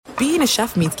being a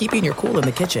chef means keeping your cool in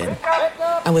the kitchen.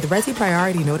 And with Resi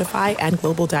Priority Notify and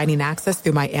Global Dining Access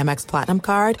through my Amex Platinum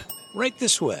card, right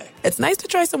this way. It's nice to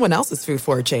try someone else's food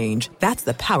for a change. That's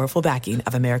the powerful backing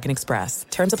of American Express.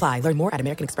 Terms apply. Learn more at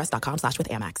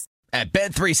americanexpress.com/withAmex. At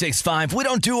Bet365, we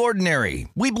don't do ordinary.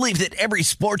 We believe that every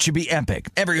sport should be epic.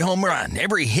 Every home run,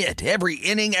 every hit, every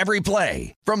inning, every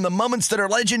play. From the moments that are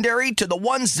legendary to the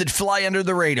ones that fly under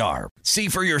the radar. See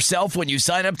for yourself when you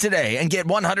sign up today and get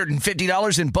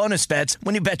 $150 in bonus bets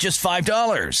when you bet just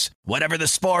 $5. Whatever the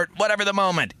sport, whatever the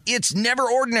moment, it's never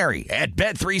ordinary at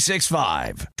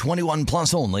Bet365. 21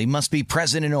 plus only. Must be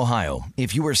present in Ohio.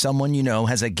 If you or someone you know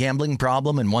has a gambling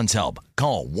problem and wants help,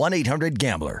 call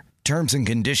 1-800-GAMBLER. Terms and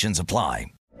conditions apply.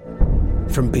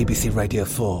 From BBC Radio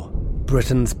 4,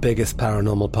 Britain's biggest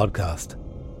paranormal podcast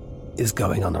is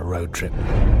going on a road trip.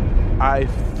 I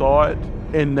thought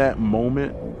in that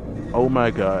moment, oh my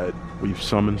God, we've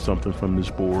summoned something from this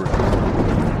board.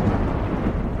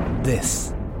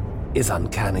 This is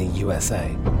Uncanny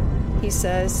USA. He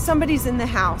says, somebody's in the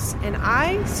house, and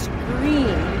I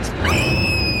screamed.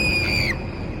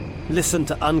 Listen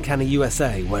to Uncanny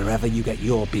USA wherever you get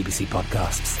your BBC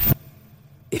podcasts,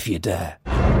 if you dare.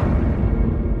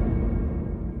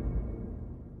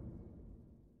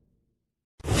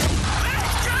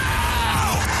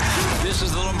 This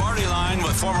is the Lombardi Line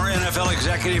with former NFL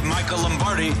executive Michael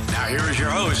Lombardi. Now here is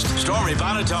your host, Stormy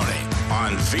Buonantony,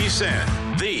 on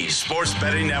VSiN, the Sports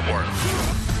Betting Network.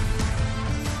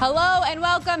 Hello and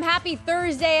welcome. Happy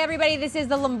Thursday, everybody. This is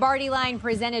the Lombardi Line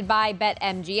presented by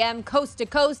BetMGM. Coast to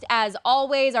coast, as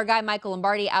always, our guy Michael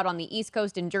Lombardi out on the East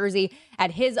Coast in Jersey at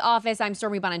his office. I'm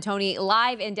Stormy Buonantony,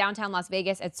 live in downtown Las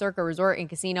Vegas at Circa Resort and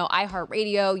Casino,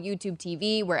 iHeartRadio, YouTube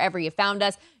TV, wherever you found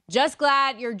us. Just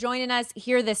glad you're joining us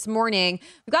here this morning.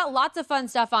 We've got lots of fun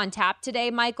stuff on tap today,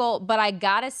 Michael, but I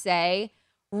gotta say,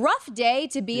 rough day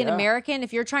to be an American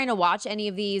if you're trying to watch any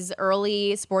of these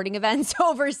early sporting events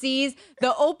overseas.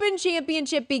 The Open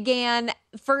Championship began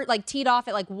teed off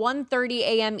at 1:30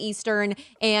 a.m. Eastern,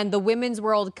 and the Women's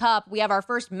World Cup, we have our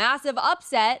first massive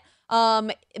upset,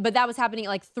 but that was happening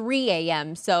at 3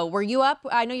 a.m. So were you up?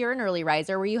 I know you're an early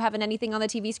riser. Were you having anything on the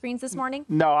TV screens this morning?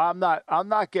 No, I'm not. I'm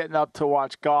not getting up to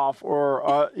watch golf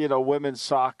or women's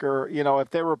soccer. If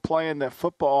they were playing the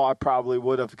football, I probably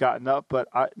would have gotten up. But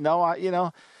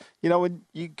when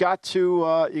you got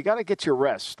to get your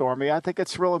rest, Stormy. I think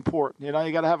it's real important. You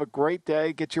got to have a great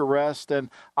day, get your rest, and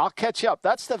I'll catch up.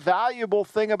 That's the valuable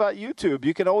thing about YouTube.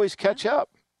 You can always catch up,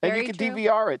 and you can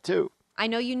DVR it too. I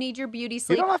know you need your beauty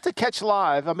sleep. You don't have to catch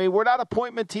live. I mean, we're not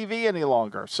appointment TV any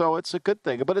longer, so it's a good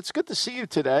thing. But it's good to see you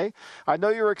today. I know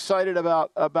you're excited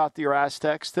about your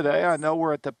Aztecs today. I know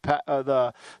we're at the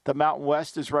Mountain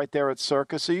West is right there at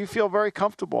Circa, so you feel very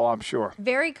comfortable, I'm sure.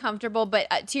 Very comfortable, but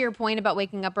to your point about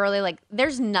waking up early,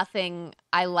 there's nothing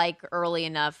I like early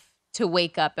enough to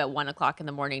wake up at 1 o'clock in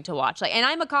the morning to watch. And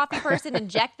I'm a coffee person,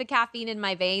 inject the caffeine in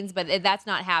my veins, but that's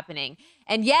not happening.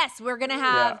 And yes, we're going to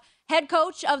have head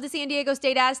coach of the San Diego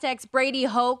State Aztecs, Brady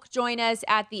Hoke, join us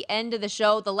at the end of the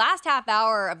show. The last half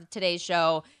hour of today's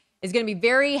show is going to be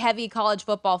very heavy college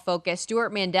football focused.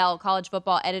 Stuart Mandel, college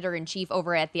football editor-in-chief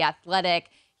over at The Athletic.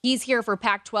 He's here for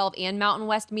Pac-12 and Mountain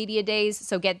West Media Days,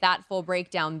 so get that full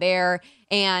breakdown there.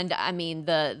 And, I mean,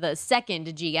 the second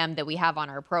GM that we have on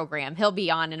our program, he'll be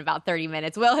on in about 30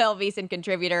 minutes. Will Hill, VSiN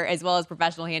contributor, as well as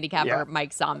professional handicapper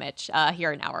Mike Somich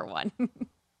here in hour one.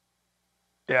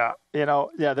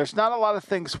 There's not a lot of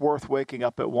things worth waking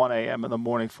up at 1 a.m. in the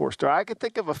morning for. I could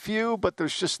think of a few, but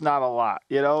there's just not a lot,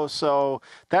 So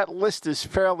that list is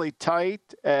fairly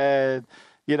tight, and,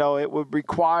 it would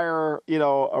require,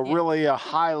 a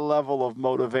high level of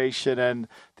motivation and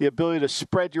the ability to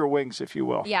spread your wings, if you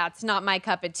will. Yeah, it's not my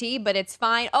cup of tea, but it's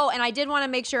fine. Oh, and I did want to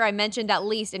make sure I mentioned, at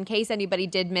least in case anybody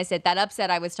did miss it, that upset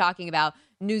I was talking about.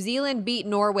 New Zealand beat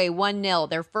Norway 1-0,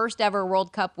 their first ever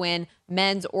World Cup win,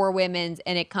 men's or women's,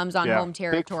 and it comes on home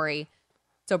territory.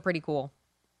 So pretty cool.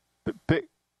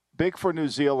 Big for New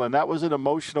Zealand. That was an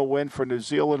emotional win for New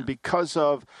Zealand because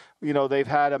of, they've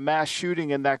had a mass shooting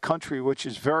in that country, which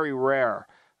is very rare.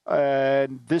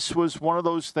 And this was one of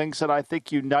those things that I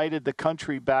think united the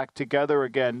country back together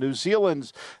again. New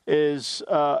Zealand has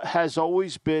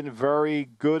always been very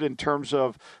good in terms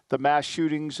of the mass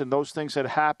shootings and those things that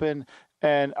happen.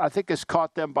 And I think it's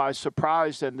caught them by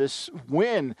surprise, and this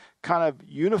win kind of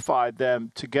unified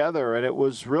them together, and it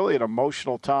was really an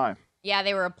emotional time. Yeah,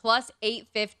 they were a plus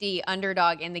 850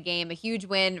 underdog in the game, a huge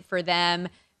win for them.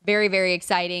 Very, very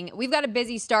exciting. We've got a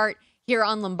busy start here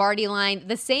on Lombardi Line.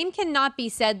 The same cannot be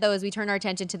said, though, as we turn our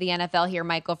attention to the NFL here,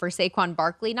 Michael, for Saquon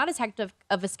Barkley. Not as hectic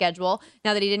of a schedule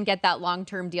now that he didn't get that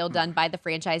long-term deal done by the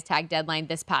franchise tag deadline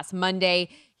this past Monday.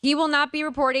 He will not be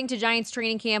reporting to Giants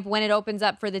training camp when it opens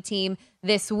up for the team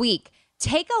this week.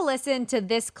 Take a listen to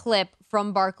this clip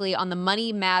from Barkley on the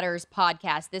Money Matters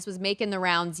podcast. This was making the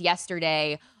rounds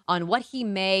yesterday on what he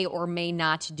may or may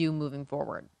not do moving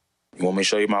forward. You want me to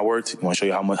show you my worth? You want to show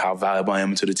you how valuable I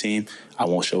am to the team? I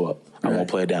won't show up. I won't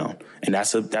play it down. And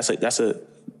that's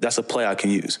a play I can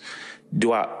use.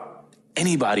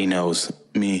 Anybody knows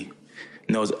me,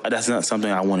 knows that's not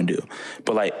something I want to do.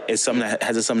 But like, it's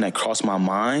something that crossed my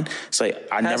mind. It's like,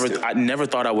 I never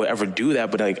thought I would ever do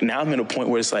that. But like, now I'm at a point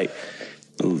where it's like,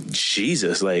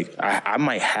 Jesus, like I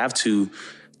might have to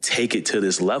take it to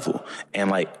this level. And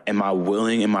like, am I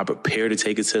willing? Am I prepared to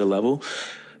take it to the level?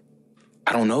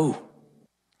 I don't know.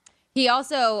 He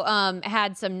also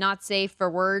had some not safe for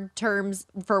work terms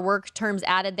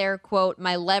added there. Quote,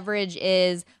 my leverage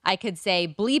is I could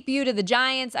say bleep you to the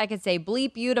Giants. I could say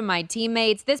bleep you to my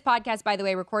teammates. This podcast, by the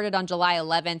way, recorded on July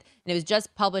 11th, and it was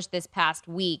just published this past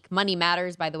week. Money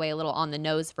Matters, by the way, a little on the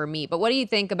nose for me. But what do you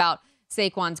think about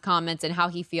Saquon's comments and how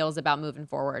he feels about moving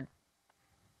forward?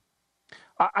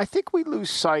 I think we lose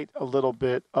sight a little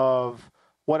bit of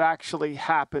what actually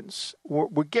happens.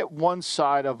 We get one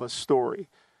side of a story.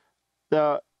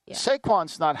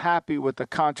 Saquon's not happy with the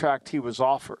contract he was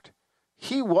offered.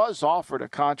 He was offered a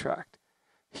contract.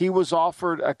 He was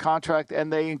offered a contract,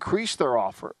 and they increased their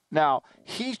offer. Now,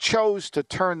 he chose to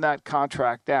turn that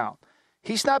contract down.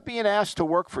 He's not being asked to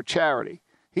work for charity.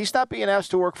 He's not being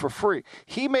asked to work for free.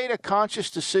 He made a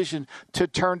conscious decision to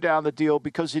turn down the deal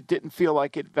because it didn't feel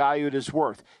like it valued his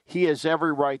worth. He has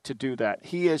every right to do that.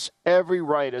 He has every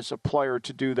right as a player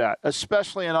to do that,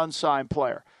 especially an unsigned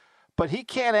player. But he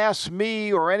can't ask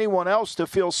me or anyone else to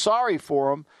feel sorry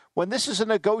for him when this is a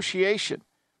negotiation.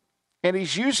 And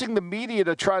he's using the media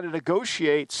to try to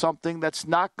negotiate something that's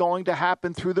not going to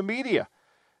happen through the media.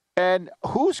 And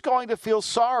who's going to feel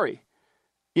sorry?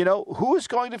 You know, who is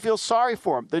going to feel sorry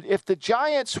for him? That if the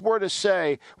Giants were to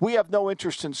say, we have no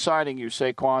interest in signing you,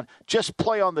 Saquon, just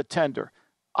play on the tender.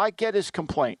 I get his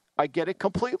complaint. I get it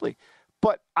completely.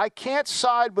 But I can't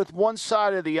side with one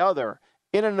side or the other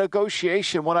in a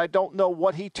negotiation when I don't know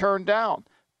what he turned down.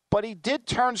 But he did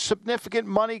turn significant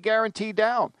money guaranteed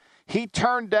down. He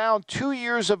turned down 2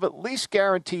 years of at least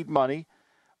guaranteed money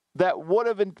that would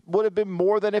have been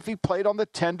more than if he played on the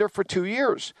tender for 2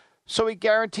 years. So he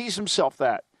guarantees himself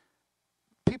that.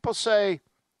 People say,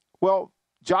 well,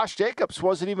 Josh Jacobs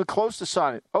wasn't even close to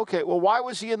signing. Okay, well, why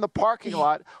was he in the parking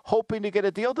lot hoping to get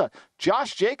a deal done?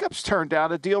 Josh Jacobs turned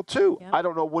down a deal too. Yeah. I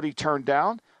don't know what he turned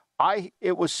down.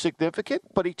 It was significant,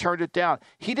 but he turned it down.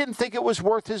 He didn't think it was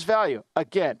worth his value.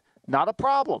 Again, not a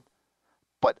problem.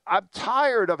 But I'm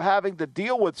tired of having to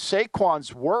deal with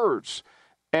Saquon's words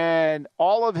and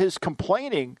all of his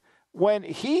complaining when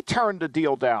he turned the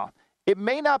deal down. It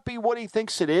may not be what he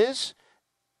thinks it is,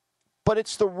 but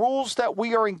it's the rules that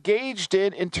we are engaged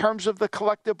in terms of the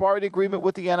collective bargaining agreement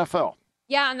with the NFL.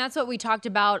 Yeah, and that's what we talked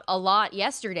about a lot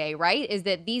yesterday, right? Is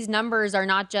that these numbers are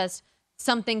not just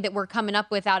something that we're coming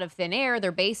up with out of thin air.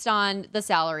 They're based on the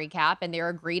salary cap, and they're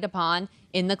agreed upon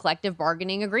in the collective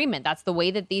bargaining agreement. That's the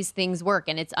way that these things work.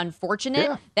 And it's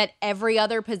unfortunate that every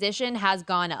other position has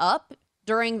gone up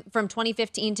from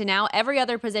 2015 to now. Every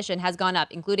other position has gone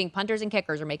up, including punters and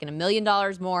kickers are making $1 million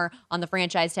more on the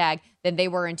franchise tag than they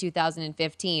were in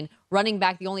 2015. Running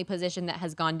back, the only position that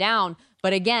has gone down.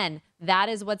 But again, that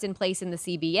is what's in place in the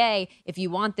CBA. If you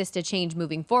want this to change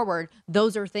moving forward,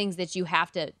 those are things that you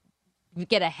have to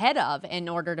get ahead of in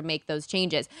order to make those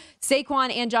changes.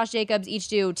 Saquon and Josh Jacobs each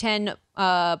do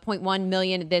 $10.1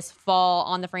 million this fall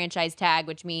on the franchise tag,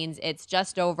 which means it's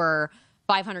just over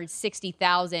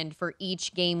 $560,000 for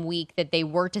each game week that they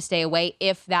were to stay away.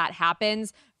 If that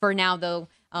happens, for now though,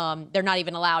 they're not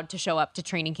even allowed to show up to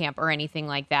training camp or anything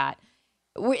like that.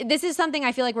 This is something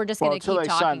I feel like we're just going to keep talking about.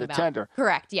 Until they sign the tender.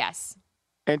 Correct. Yes.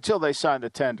 Until they sign the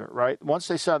tender, right? Once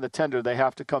they sign the tender, they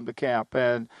have to come to camp.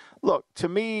 And look, to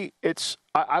me,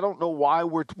 I don't know why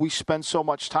we spend so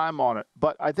much time on it,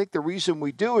 but I think the reason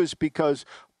we do is because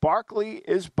Barkley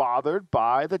is bothered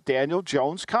by the Daniel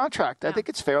Jones contract. I think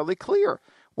it's fairly clear.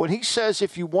 When he says,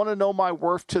 if you want to know my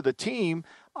worth to the team,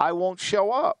 I won't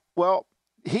show up. Well,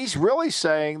 he's really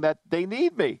saying that they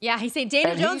need me. Yeah, he's saying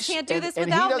Daniel Jones can't do this without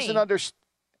me. And he doesn't understand.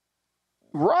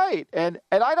 Right. And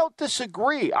I don't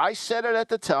disagree. I said it at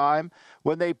the time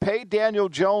when they paid Daniel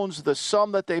Jones the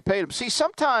sum that they paid him. See,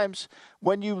 sometimes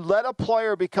when you let a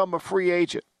player become a free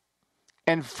agent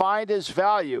and find his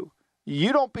value,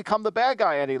 you don't become the bad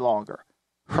guy any longer,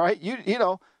 right? You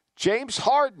know, James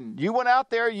Harden, you went out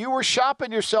there, you were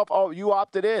shopping yourself. Oh, you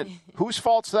opted in. Whose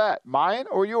fault's that? Mine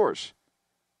or yours?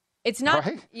 It's not.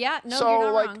 Right? Yeah, no, so,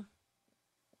 you're not wrong.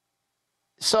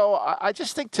 So I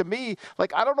just think, to me,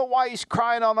 like, I don't know why he's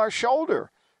crying on our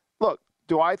shoulder. Look,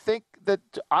 do I think that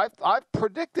I've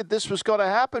predicted this was going to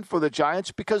happen for the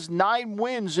Giants because 9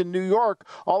 wins in New York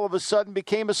all of a sudden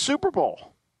became a Super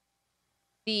Bowl.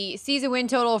 The season win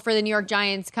total for the New York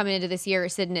Giants coming into this year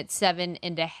is sitting at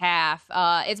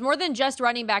 7.5. It's more than just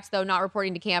running backs, though, not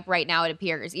reporting to camp right now, it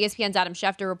appears. ESPN's Adam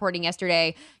Schefter reporting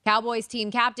yesterday, Cowboys team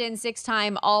captain,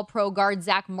 6-time All-Pro guard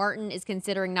Zach Martin is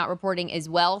considering not reporting as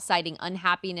well, citing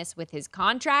unhappiness with his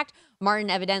contract.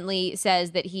 Martin evidently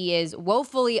says that he is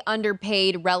woefully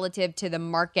underpaid relative to the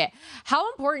market. How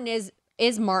important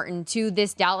is Martin to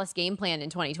this Dallas game plan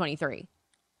in 2023?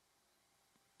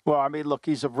 Well, I mean, look,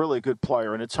 he's a really good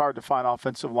player, and it's hard to find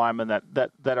offensive linemen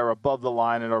that are above the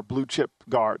line and are blue chip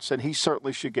guards, and he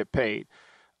certainly should get paid.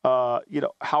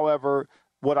 However,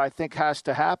 what I think has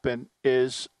to happen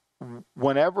is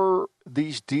whenever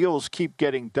these deals keep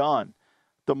getting done,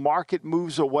 the market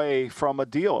moves away from a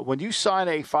deal. When you sign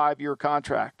a 5-year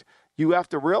contract, you have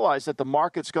to realize that the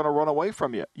market's going to run away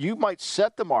from you. You might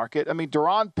set the market. I mean,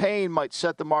 Daron Payne might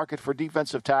set the market for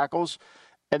defensive tackles.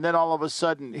 And then all of a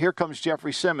sudden, here comes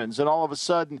Jeffrey Simmons. And all of a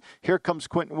sudden, here comes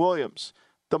Quentin Williams.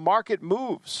 The market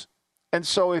moves. And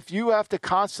so if you have to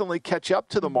constantly catch up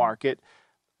to the market,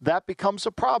 that becomes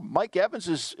a problem. Mike Evans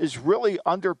is really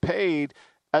underpaid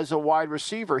as a wide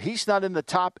receiver. He's not in the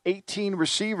top 18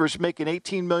 receivers making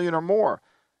 $18 million or more.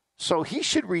 So he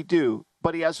should redo,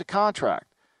 but he has a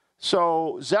contract.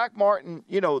 So Zach Martin,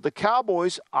 the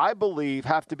Cowboys, I believe,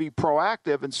 have to be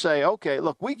proactive and say, okay,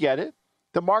 look, we get it.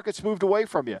 The market's moved away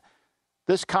from you.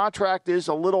 This contract is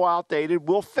a little outdated.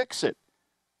 We'll fix it.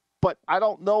 But I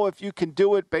don't know if you can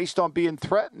do it based on being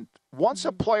threatened. Once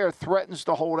a player threatens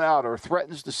to hold out or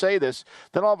threatens to say this,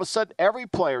 then all of a sudden every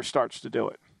player starts to do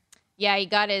it. Yeah, he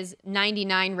got his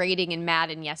 99 rating in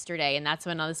Madden yesterday, and that's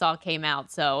when this all came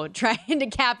out. So trying to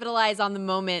capitalize on the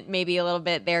moment maybe a little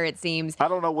bit there, it seems. I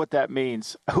don't know what that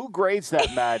means. Who grades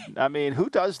that Madden? I mean, who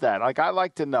does that? Like, I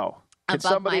like to know. Can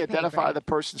somebody identify the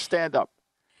person? Stand up.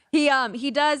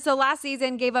 He does. So last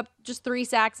season gave up just 3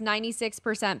 sacks,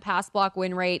 96% pass block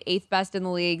win rate, 8th best in the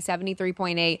league,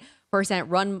 73.8%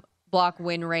 run block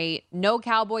win rate. No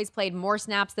Cowboys played more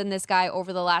snaps than this guy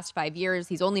over the last 5 years.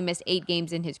 He's only missed 8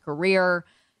 games in his career.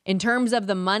 In terms of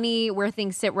the money, where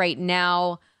things sit right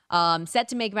now, set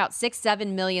to make about $6-7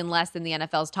 million less than the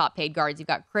NFL's top paid guards. You've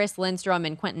got Chris Lindstrom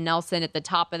and Quentin Nelson at the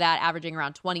top of that, averaging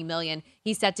around $20 million.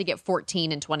 He's set to get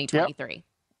 14 in 2023. Yep.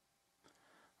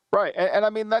 Right, and I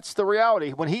mean, that's the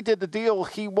reality. When he did the deal,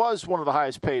 he was one of the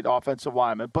highest paid offensive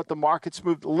linemen, but the market's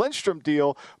moved. The Lindstrom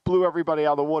deal blew everybody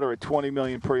out of the water at $20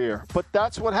 million per year. But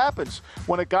that's what happens.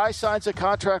 When a guy signs a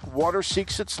contract, water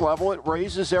seeks its level, it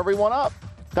raises everyone up.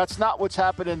 That's not what's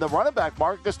happened in the running back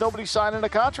market because nobody's signing a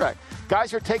contract.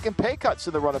 Guys are taking pay cuts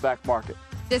in the running back market.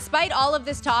 Despite all of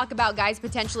this talk about guys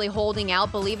potentially holding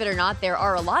out, believe it or not, there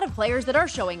are a lot of players that are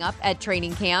showing up at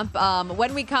training camp.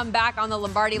 When we come back on the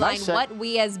Lombardi line, what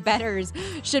we as bettors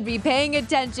should be paying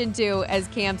attention to as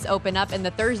camps open up in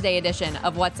the Thursday edition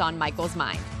of What's on Michael's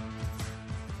Mind.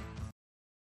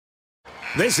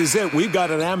 This is it. We've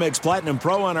got an Amex Platinum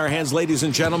Pro on our hands, ladies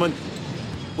and gentlemen.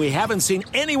 We haven't seen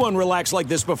anyone relax like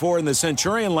this before in the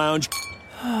Centurion Lounge.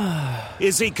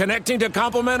 Is he connecting to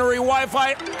complimentary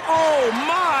Wi-Fi? Oh,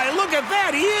 my! Look at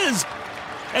that! He is!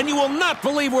 And you will not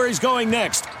believe where he's going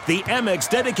next. The Amex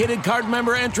dedicated card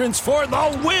member entrance for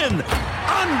the win!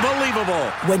 Unbelievable!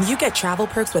 When you get travel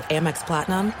perks with Amex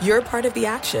Platinum, you're part of the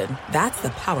action. That's the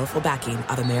powerful backing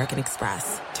of American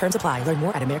Express. Terms apply. Learn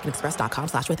more at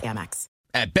americanexpress.com/withAmex.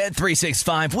 At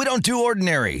Bet365, we don't do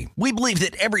ordinary. We believe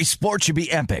that every sport should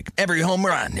be epic. Every home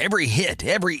run, every hit,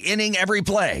 every inning, every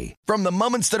play. From the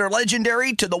moments that are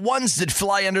legendary to the ones that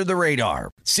fly under the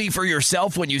radar. See for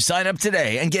yourself when you sign up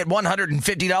today and get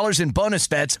 $150 in bonus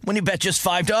bets when you bet just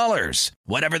 $5.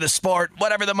 Whatever the sport,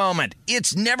 whatever the moment,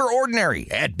 it's never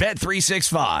ordinary at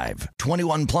Bet365.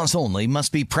 21 plus only.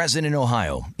 Must be present in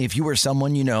Ohio. If you or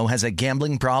someone you know has a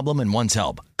gambling problem and wants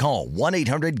help, call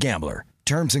 1-800-GAMBLER.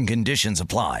 Terms and conditions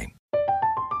apply.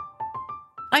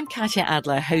 I'm Katya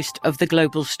Adler, host of The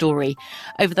Global Story.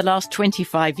 Over the last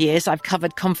 25 years, I've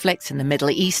covered conflicts in the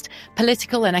Middle East,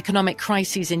 political and economic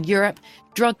crises in Europe,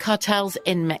 drug cartels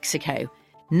in Mexico.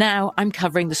 Now I'm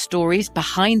covering the stories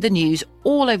behind the news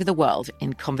all over the world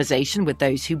in conversation with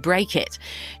those who break it.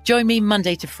 Join me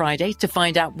Monday to Friday to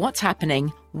find out what's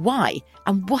happening, why,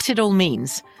 and what it all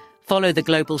means. Follow The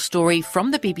Global Story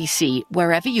from the BBC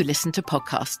wherever you listen to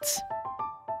podcasts.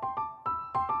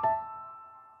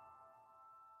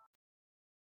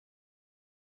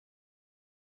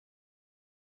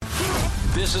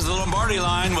 This is the Lombardi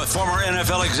Line with former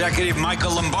NFL executive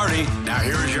Michael Lombardi. Now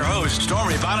here is your host,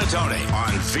 Stormy Buonantony,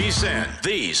 on VSiN,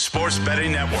 the Sports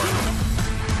Betting Network.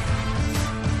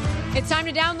 It's time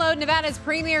to download Nevada's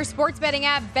premier sports betting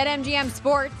app, BetMGM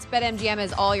Sports. BetMGM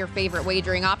has all your favorite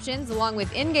wagering options, along with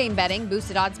in-game betting,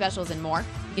 boosted odds specials, and more.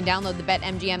 You can download the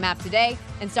BetMGM app today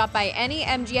and stop by any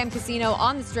MGM casino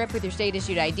on the Strip with your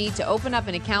state-issued ID to open up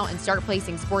an account and start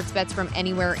placing sports bets from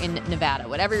anywhere in Nevada.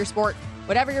 Whatever your sport,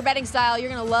 whatever your betting style, you're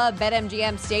going to love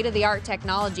BetMGM's state-of-the-art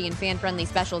technology and fan-friendly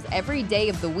specials every day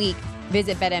of the week.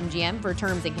 Visit BetMGM for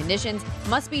terms and conditions.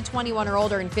 Must be 21 or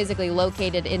older and physically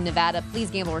located in Nevada. Please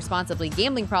gamble responsibly.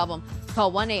 Gambling problem?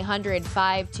 Call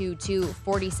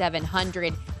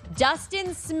 1-800-522-4700.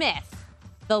 Dustin Smith,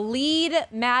 the lead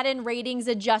Madden ratings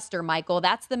adjuster, Michael.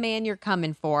 That's the man you're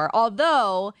coming for.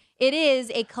 Although it is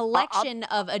a collection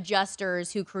of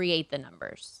adjusters who create the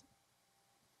numbers.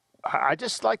 I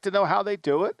just like to know how they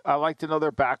do it. I like to know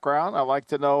their background. I like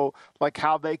to know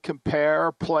how they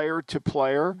compare player to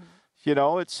player. Mm-hmm. You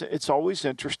know, it's always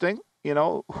interesting, you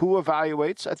know, who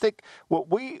evaluates. I think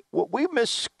what we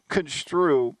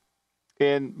misconstrue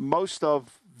in most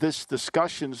of this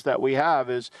discussions that we have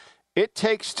is it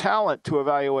takes talent to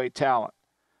evaluate talent.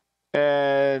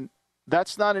 And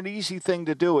that's not an easy thing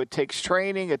to do. It takes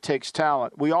training. It takes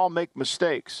talent. We all make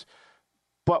mistakes.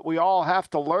 But we all have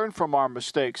to learn from our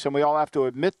mistakes, and we all have to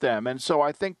admit them. And so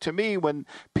I think, to me, when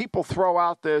people throw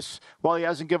out this, well, he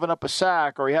hasn't given up a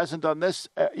sack, or he hasn't done this,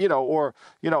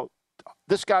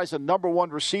 this guy's a number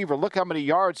one receiver. Look how many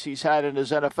yards he's had in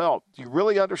his NFL. Do you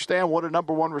really understand what a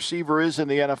number one receiver is in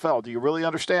the NFL? Do you really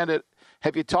understand it?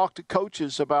 Have you talked to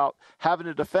coaches about having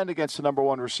to defend against the number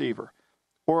one receiver?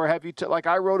 Or have you, like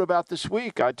I wrote about this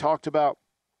week, I talked about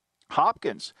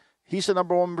Hopkins. He's the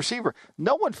number one receiver.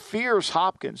 No one fears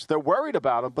Hopkins. They're worried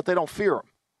about him, but they don't fear him.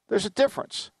 There's a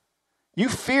difference. You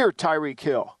fear Tyreek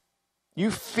Hill.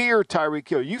 You fear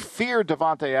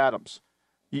Devontae Adams.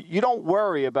 You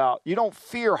don't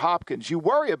fear Hopkins. You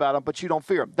worry about him, but you don't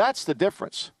fear him. That's the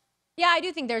difference. Yeah, I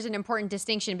do think there's an important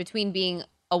distinction between being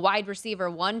a wide receiver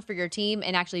one for your team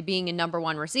and actually being a number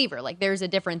one receiver. Like, there's a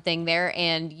different thing there.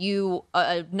 And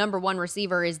a number one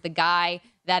receiver is the guy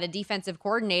that a defensive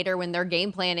coordinator, when they're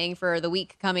game planning for the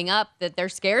week coming up, that they're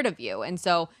scared of you. And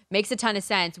so makes a ton of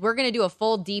sense. We're going to do a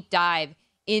full deep dive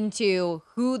into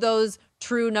who those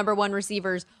true number one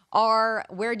receivers are,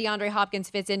 where DeAndre Hopkins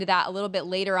fits into that a little bit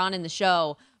later on in the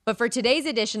show. But for today's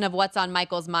edition of What's on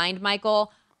Michael's Mind,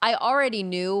 Michael, I already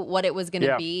knew what it was going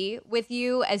to be with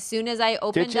you. As soon as I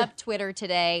opened up Twitter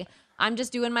today, I'm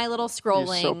just doing my little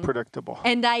scrolling. You're so predictable.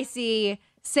 And I see,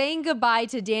 saying goodbye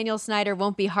to Daniel Snyder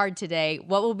won't be hard today.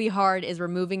 What will be hard is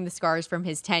removing the scars from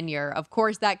his tenure. Of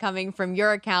course, that coming from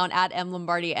your account at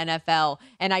 @MLombardiNFL.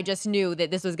 And I just knew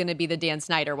that this was going to be the Dan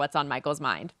Snyder What's on Michael's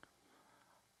Mind.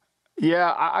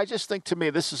 Yeah, I just think, to me,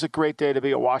 this is a great day to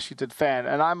be a Washington fan.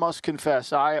 And I must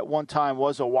confess, I at one time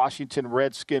was a Washington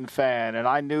Redskin fan, and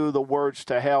I knew the words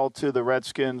to hell to the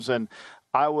Redskins, and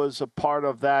I was a part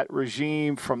of that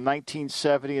regime from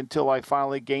 1970 until I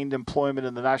finally gained employment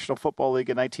in the National Football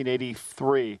League in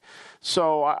 1983.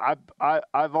 So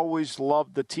I've always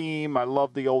loved the team. I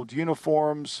love the old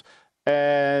uniforms,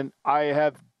 and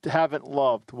I haven't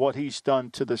loved what he's done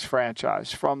to this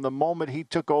franchise. From the moment he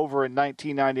took over in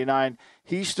 1999,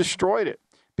 he's destroyed it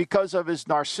because of his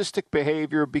narcissistic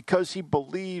behavior, because he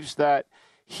believes that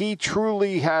he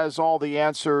truly has all the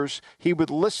answers. He would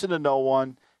listen to no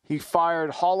one. He fired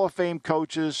Hall of Fame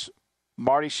coaches,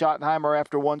 Marty Schottenheimer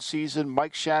after one season,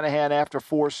 Mike Shanahan after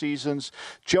 4 seasons.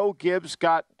 Joe Gibbs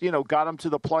got him to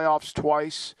the playoffs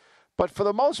twice. But for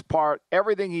the most part,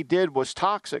 everything he did was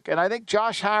toxic. And I think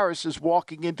Josh Harris is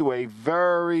walking into a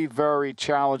very, very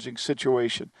challenging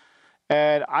situation.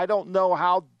 And I don't know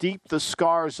how deep the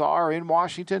scars are in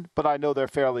Washington, but I know they're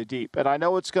fairly deep. And I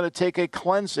know it's going to take a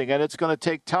cleansing, and it's going to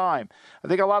take time. I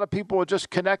think a lot of people are just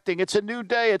connecting. It's a new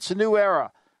day. It's a new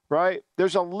era, right?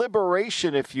 There's a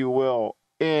liberation, if you will,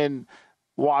 in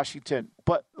Washington.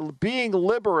 But being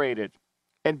liberated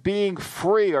and being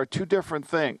free are two different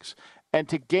things. And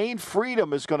to gain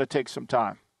freedom is going to take some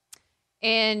time.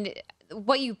 And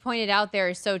what you pointed out there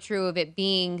is so true of it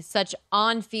being such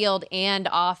on-field and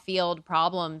off-field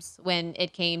problems when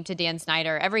it came to Dan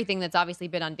Snyder. Everything that's obviously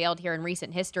been unveiled here in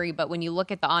recent history, but when you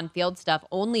look at the on-field stuff,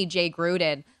 only Jay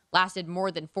Gruden lasted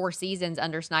more than 4 seasons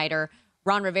under Snyder.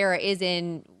 Ron Rivera is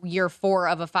in year 4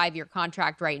 of a 5-year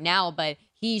contract right now, but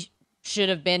he should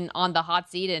have been on the hot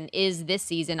seat and is this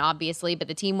season, obviously. But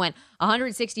the team went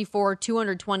 164,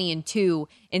 220, and 2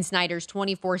 in Snyder's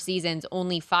 24 seasons.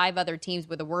 Only 5 other teams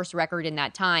with a worse record in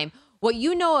that time. What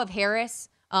you know of Harris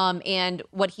and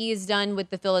what he has done with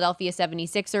the Philadelphia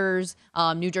 76ers,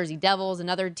 New Jersey Devils,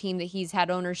 another team that he's had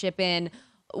ownership in.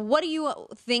 What do you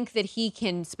think that he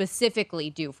can specifically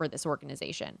do for this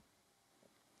organization?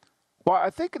 Well,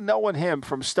 I think knowing him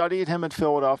from studying him in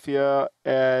Philadelphia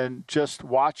and just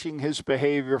watching his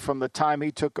behavior from the time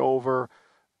he took over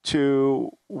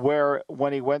to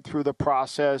when he went through the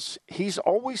process, he's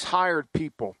always hired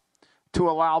people to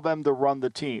allow them to run the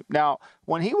team. Now,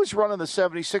 when he was running the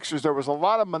 76ers, there was a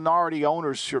lot of minority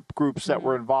ownership groups that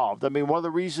were involved. I mean, one of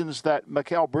the reasons that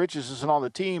Mikal Bridges isn't on the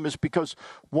team is because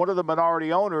one of the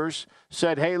minority owners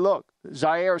said, hey, look,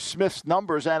 Zaire Smith's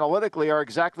numbers analytically are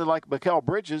exactly like Mikal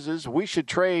Bridges'. We should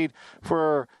trade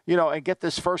for, and get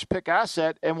this first pick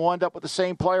asset, and we'll end up with the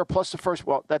same player plus the first.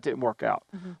 Well, that didn't work out.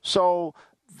 So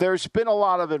there's been a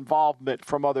lot of involvement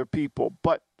from other people.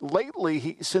 But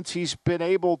lately, since he's been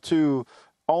able to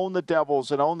own the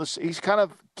Devils and he's kind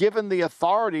of given the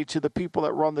authority to the people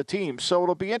that run the team. So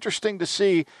it'll be interesting to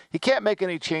see. He can't make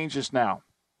any changes now.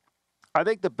 I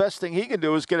think the best thing he can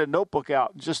do is get a notebook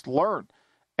out and just learn.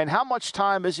 And how much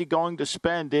time is he going to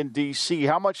spend in D.C.?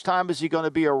 How much time is he going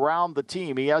to be around the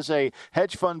team? He has a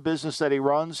hedge fund business that he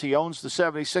runs. He owns the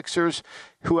 76ers,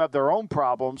 who have their own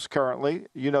problems currently.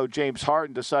 James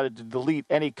Harden decided to delete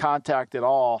any contact at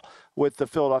all with the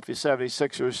Philadelphia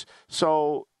 76ers.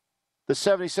 So the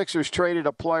 76ers traded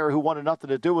a player who wanted nothing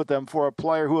to do with them for a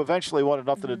player who eventually wanted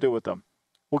nothing to do with them.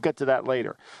 We'll get to that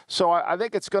later. So I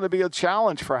think it's going to be a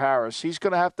challenge for Harris. He's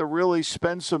going to have to really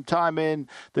spend some time in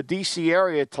the D.C.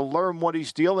 area to learn what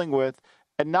he's dealing with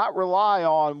and not rely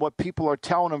on what people are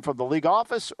telling him from the league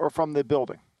office or from the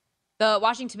building. The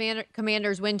Washington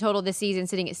Commanders win total this season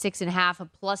sitting at 6.5, a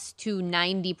plus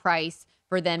 290 price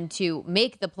for them to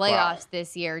make the playoffs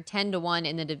this year, 10-1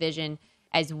 in the division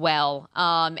as well.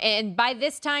 And by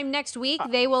this time next week,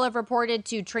 they will have reported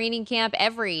to training camp.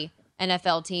 Every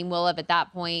NFL team will have at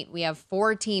that point. We have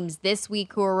 4 teams this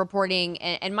week who are reporting.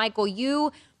 And Michael,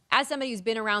 you, as somebody who's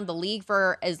been around the league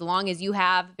for as long as you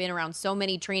have, been around so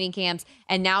many training camps,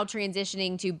 and now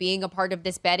transitioning to being a part of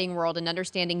this betting world and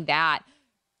understanding that,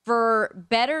 for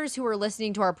bettors who are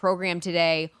listening to our program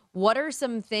today, what are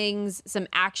some things, some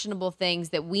actionable things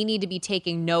that we need to be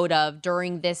taking note of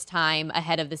during this time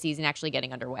ahead of the season actually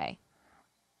getting underway?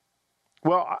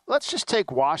 Well, let's just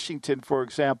take Washington, for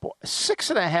example.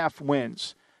 6.5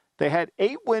 wins. They had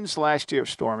 8 wins last year,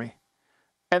 Stormy,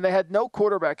 and they had no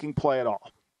quarterbacking play at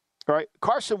all. All right?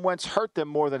 Carson Wentz hurt them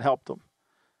more than helped them.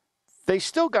 They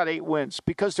still got 8 wins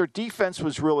because their defense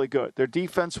was really good. Their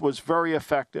defense was very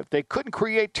effective. They couldn't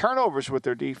create turnovers with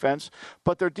their defense,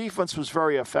 but their defense was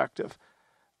very effective.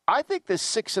 I think this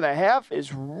 6.5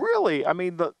 is really,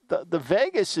 the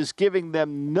Vegas is giving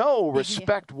them no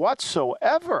respect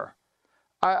whatsoever.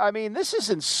 I mean, this is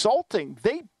insulting.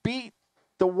 They beat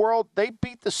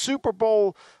the Super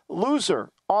Bowl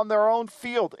loser on their own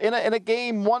field in a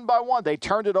game 1-1. They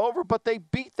turned it over, but they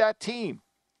beat that team.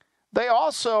 They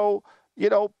also,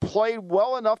 played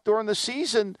well enough during the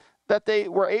season that they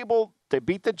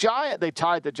beat the Giants. They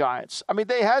tied the Giants. I mean,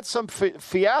 they had some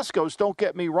fiascos, don't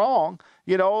get me wrong.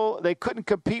 They couldn't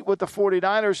compete with the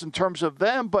 49ers in terms of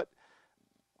them, but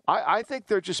I think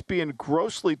they're just being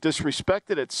grossly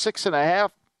disrespected at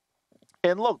 6.5.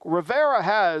 And look, Rivera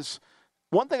has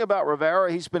one thing about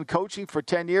Rivera. He's been coaching for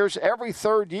 10 years. Every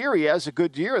third year he has a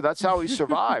good year. That's how he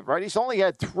survived, right? He's only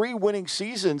had 3 winning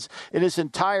seasons in his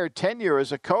entire tenure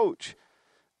as a coach.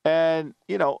 And,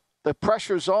 the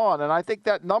pressure's on. And I think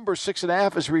that number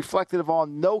 6.5 is reflective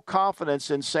on no confidence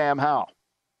in Sam Howell.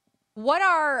 What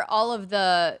are all of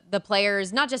the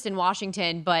players, not just in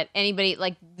Washington, but anybody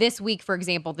like this week, for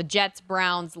example, the Jets,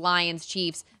 Browns, Lions,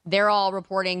 Chiefs, they're all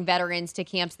reporting veterans to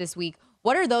camps this week.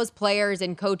 What are those players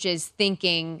and coaches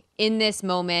thinking in this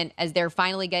moment as they're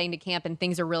finally getting to camp and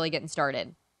things are really getting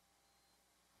started?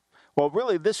 Well,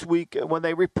 really this week, when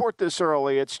they report this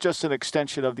early, it's just an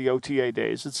extension of the OTA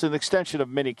days. It's an extension of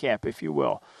minicamp, if you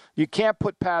will. You can't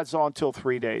put pads on until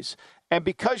 3 days. And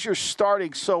because you're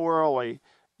starting so early,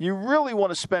 you really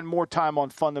want to spend more time on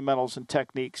fundamentals and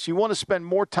techniques. You want to spend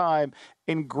more time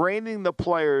ingraining the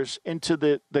players into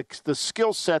the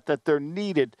skill set that they're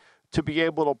needed to be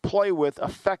able to play with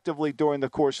effectively during the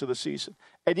course of the season.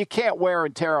 And you can't wear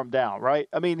and tear them down, right?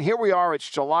 I mean, here we are. It's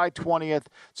July 20th.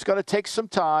 It's going to take some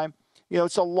time.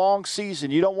 It's a long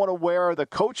season. You don't want to wear the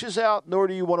coaches out, nor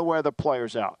do you want to wear the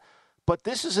players out. But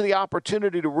this is the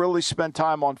opportunity to really spend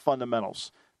time on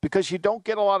fundamentals, because you don't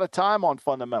get a lot of time on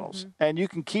fundamentals. And you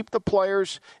can keep the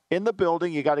players in the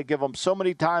building. You got to give them so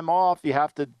many time off. You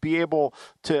have to be able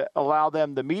to allow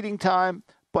them the meeting time.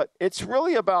 But it's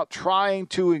really about trying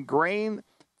to ingrain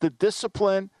the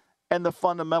discipline and the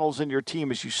fundamentals in your team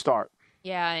as you start.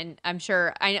 Yeah, and I'm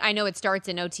sure I know it starts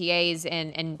in OTAs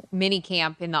and mini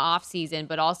camp in the off season,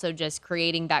 but also just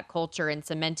creating that culture and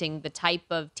cementing the type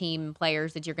of team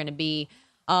players that you're going to be.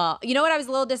 You know what I was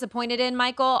a little disappointed in,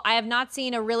 Michael? I have not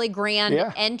seen a really grand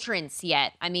entrance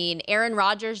yet. I mean, Aaron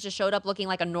Rodgers just showed up looking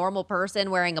like a normal person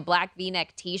wearing a black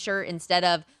V-neck T-shirt instead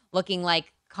of looking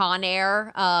like Con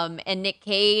Air, and Nick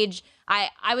Cage.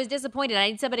 I was disappointed.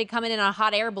 I need somebody coming in on a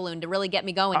hot air balloon to really get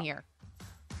me going here.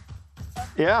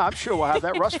 Yeah, I'm sure we'll have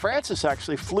that. Russ Francis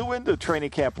actually flew into training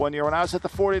camp one year when I was at the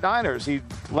 49ers. He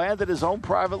landed his own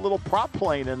private little prop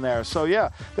plane in there. So, yeah,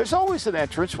 there's always an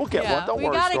entrance. We'll get one. Don't worry,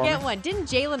 we got to Stormy. get one. Didn't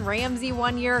Jalen Ramsey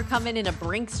one year come in a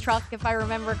Brinks truck, if I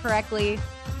remember correctly?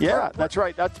 Yeah, that's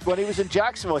right. That's when he was in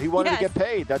Jacksonville. He wanted to get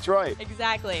paid. That's right.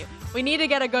 Exactly. We need to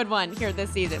get a good one here this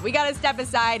season. We got to step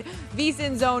aside.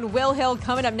 VSiN's own Will Hill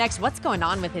coming up next. What's going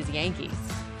on with his Yankees?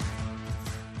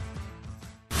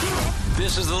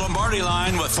 This is the Lombardi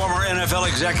Line with former NFL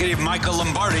executive Michael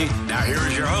Lombardi. Now here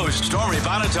is your host, Stormy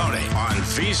Buonantony, on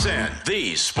VSiN,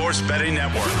 the Sports Betting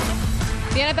Network.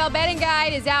 The NFL betting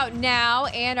guide is out now,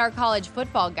 and our college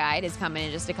football guide is coming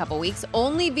in just a couple weeks.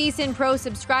 Only VSiN Pro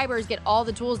subscribers get all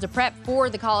the tools to prep for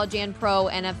the college and pro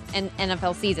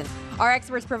NFL season. Our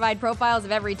experts provide profiles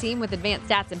of every team with advanced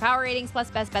stats and power ratings,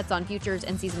 plus best bets on futures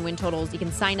and season win totals. You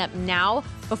can sign up now.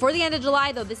 Before the end of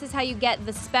July, though, this is how you get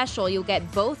the special. You'll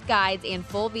get both guides and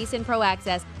full VSiN Pro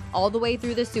access all the way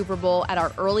through the Super Bowl at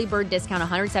our early bird discount,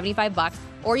 $175.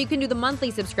 Or you can do the monthly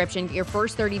subscription, get your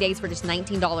first 30 days for just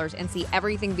 $19 and see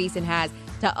everything VSiN has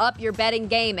to up your betting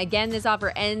game. Again, this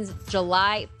offer ends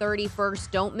July 31st.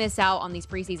 Don't miss out on these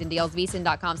preseason deals.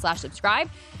 VSiN.com/subscribe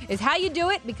is how you do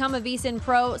it. Become a VSiN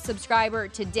Pro subscriber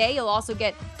today. You'll also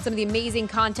get some of the amazing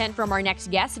content from our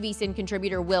next guest, VSiN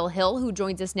contributor Will Hill, who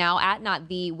joins us now at Not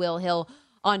The Will Hill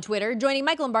on Twitter. Joining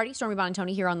Michael Lombardi, Stormy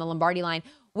Buonantony here on the Lombardi Line.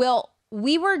 Will,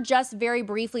 we were just very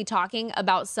briefly talking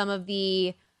about some of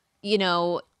the,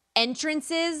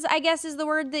 entrances, I guess is the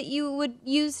word that you would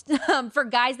use for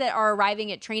guys that are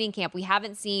arriving at training camp. We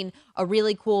haven't seen a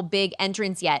really cool big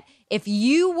entrance yet. If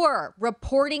you were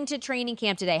reporting to training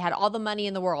camp today, had all the money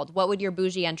in the world, what would your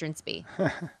bougie entrance be?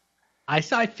 I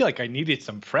feel like I needed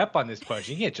some prep on this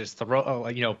question. You can't just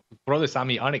throw this on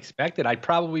me unexpected. I'd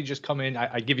probably just come in.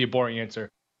 I give you a boring answer.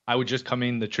 I would just come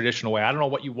in the traditional way. I don't know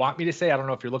what you want me to say. I don't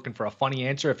know if you're looking for a funny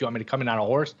answer, if you want me to come in on a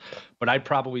horse, but I'd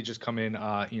probably just come in,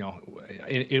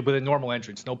 with a normal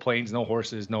entrance. No planes, no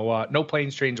horses, no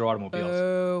planes, trains, or automobiles.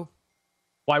 Oh.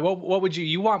 Why? What would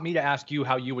you want me to ask you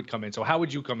how you would come in? So how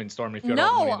would you come in, Stormy? If you had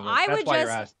all the money in the world? I That's would why just,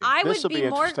 you're asking. I would This'll be be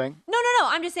more. interesting. No.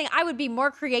 I'm just saying I would be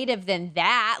more creative than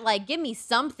that. Like, give me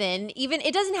something. Even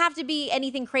it doesn't have to be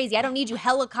anything crazy. I don't need you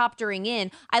helicoptering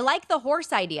in. I like the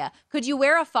horse idea. Could you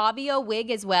wear a Fabio wig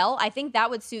as well? I think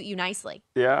that would suit you nicely.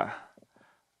 Yeah.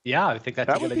 Yeah, I think that's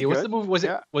a good idea. What's the movie?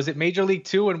 Was it Major League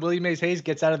 2 when Willie Mays Hayes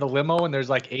gets out of the limo and there's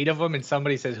like 8 of them and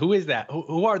somebody says, "Who is that?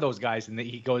 Who are those guys?" And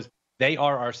he goes, "They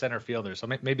are our center fielders." So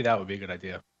maybe that would be a good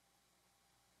idea.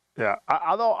 Yeah,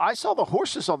 although I saw the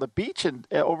horses on the beach and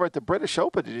over at the British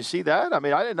Open. Did you see that? I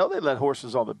mean, I didn't know they let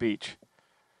horses on the beach.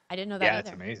 I didn't know that. Yeah, either. it's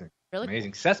amazing. Really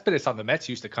amazing. Cool. Cespedes on the Mets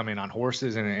used to come in on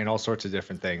horses and all sorts of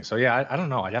different things. So yeah, I don't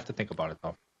know. I'd have to think about it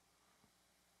though.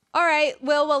 All right,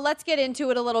 well, let's get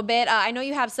into it a little bit. I know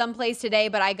you have some plays today,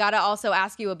 but I got to also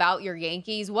ask you about your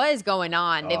Yankees. What is going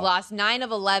on? They've lost 9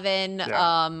 of 11,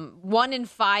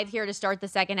 1-5 here to start the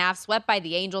second half, swept by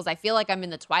the Angels. I feel like I'm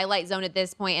in the twilight zone at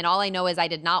this point, and all I know is I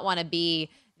did not want to be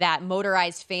that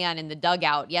motorized fan in the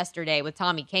dugout yesterday with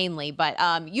Tommy Kahnle.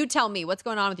 But you tell me, what's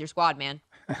going on with your squad, man?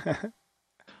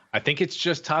 I think it's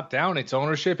just top down. It's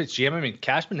ownership. It's GM. I mean,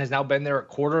 Cashman has now been there a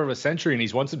quarter of a century, and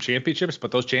he's won some championships,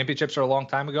 but those championships are a long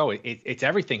time ago. It's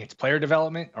everything. It's player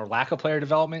development or lack of player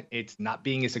development. It's not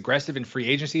being as aggressive in free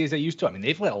agency as they used to. I mean,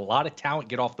 they've let a lot of talent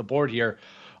get off the board here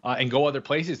and go other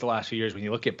places the last few years. When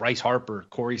you look at Bryce Harper,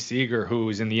 Corey Seager, who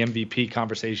is in the MVP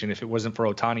conversation if it wasn't for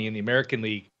Ohtani in the American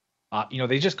League,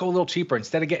 they just go a little cheaper.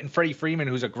 Instead of getting Freddie Freeman,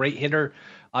 who's a great hitter,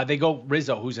 they go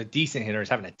Rizzo, who's a decent hitter, is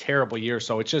having a terrible year.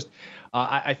 So it's just,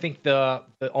 I think the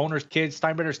owner's kids,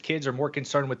 Steinbrenner's kids, are more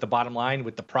concerned with the bottom line,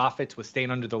 with the profits, with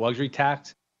staying under the luxury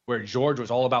tax, where George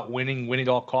was all about winning at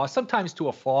all costs, sometimes to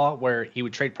a flaw where he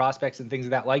would trade prospects and things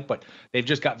of that like, but they've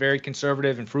just got very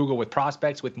conservative and frugal with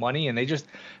prospects, with money, and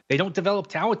they don't develop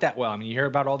talent that well. I mean, you hear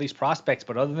about all these prospects,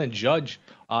 but other than Judge,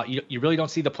 you really don't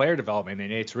see the player development,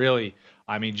 and it's really,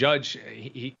 I mean, Judge,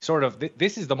 he sort of,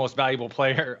 this is the most valuable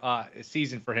player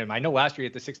season for him. I know last year he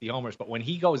had the 60 homers, but when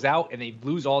he goes out and they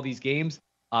lose all these games,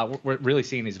 we're really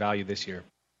seeing his value this year.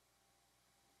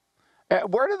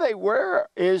 Where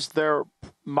is their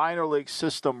minor league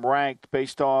system ranked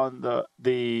based on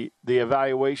the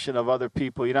evaluation of other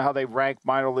people? You know how they rank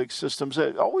minor league systems?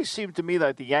 It always seemed to me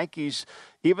that the Yankees,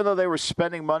 even though they were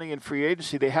spending money in free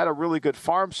agency, they had a really good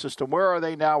farm system. Where are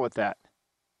they now with that?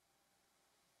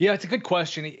 Yeah, it's a good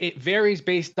question. It varies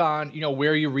based on,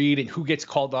 where you read and who gets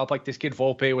called up. Like this kid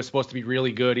Volpe was supposed to be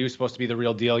really good. He was supposed to be the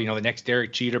real deal, the next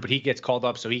Derek Jeter, but he gets called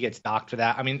up, so he gets docked for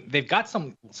that. I mean, they've got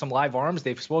some live arms.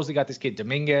 They've supposedly got this kid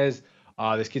Dominguez,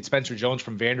 this kid Spencer Jones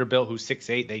from Vanderbilt, who's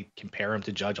 6'8". They compare him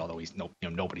to Judge, although he's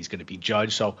nobody's going to be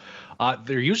Judge. So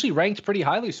they're usually ranked pretty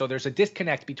highly. So there's a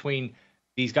disconnect between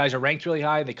these guys are ranked really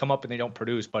high, they come up and they don't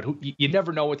produce. But you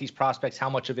never know with these prospects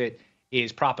how much of it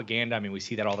is propaganda. I mean, we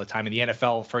see that all the time in the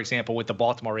NFL, for example, with the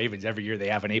Baltimore Ravens. Every year they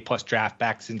have an A+ draft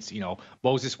back since,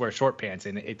 Moses wears short pants,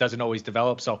 and it doesn't always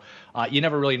develop. So you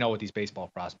never really know with these baseball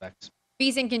prospects.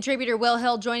 VSiN contributor Will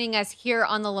Hill joining us here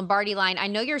on the Lombardi line. I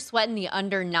know you're sweating the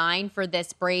under 9 for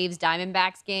this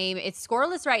Braves-Diamondbacks game. It's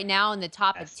scoreless right now in the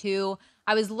top of 2.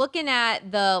 I was looking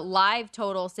at the live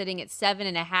total sitting at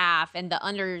 7.5, and the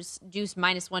unders juice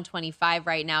 -125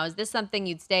 right now. Is this something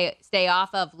you'd stay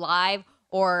off of live,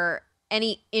 or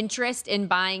any interest in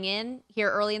buying in here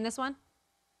early in this one?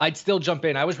 I'd still jump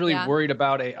in. I was really worried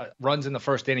about runs in the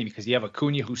first inning because you have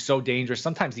Acuna who's so dangerous.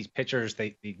 Sometimes these pitchers,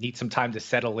 they need some time to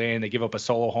settle in. They give up a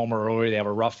solo homer early. They have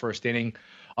a rough first inning.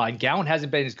 And Gowan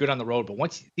hasn't been as good on the road, but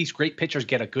once these great pitchers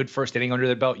get a good first inning under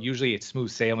their belt, usually it's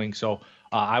smooth sailing. So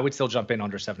I would still jump in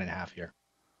under 7.5 here.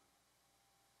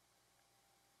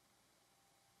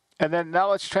 And then now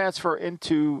let's transfer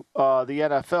into the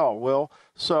NFL, Will.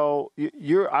 So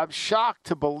I'm shocked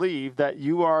to believe that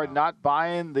you are not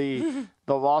buying the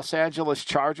Los Angeles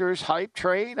Chargers hype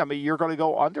train. I mean, you're going to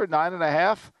go under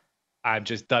 9.5? I'm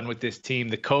just done with this team.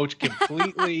 The coach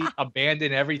completely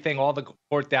abandoned everything, all the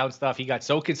fourth down stuff. He got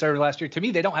so conservative last year. To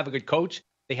me, they don't have a good coach.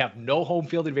 They have no home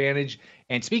field advantage.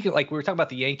 And speaking, like we were talking about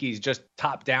the Yankees, just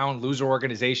top down loser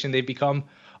organization they've become,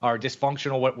 or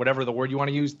dysfunctional, whatever the word you want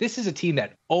to use. This is a team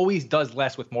that always does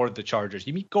less with more of the Chargers.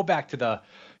 You go back to the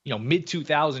mid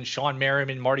 2000s, Sean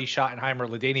Merriman, Marty Schottenheimer,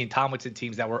 LaDainian Tomlinson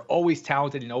teams that were always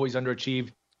talented and always underachieved.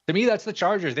 To me, that's the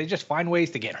Chargers. They just find ways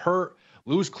to get hurt,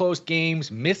 lose close games,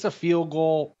 miss a field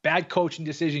goal, bad coaching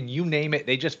decision, you name it.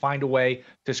 They just find a way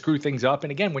to screw things up.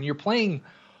 And again, when you're playing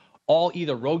all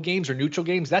either road games or neutral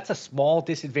games, that's a small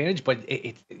disadvantage, but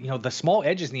the small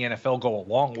edges in the NFL go a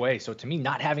long way. So to me,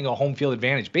 not having a home field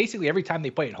advantage, basically every time they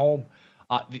play at home,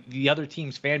 the other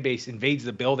team's fan base invades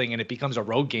the building and it becomes a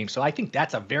road game. So I think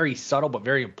that's a very subtle but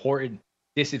very important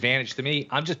disadvantage to me.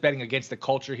 I'm just betting against the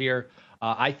culture here.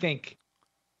 I think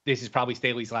this is probably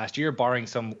Staley's last year, barring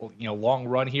some long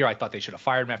run here. I thought they should have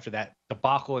fired him after that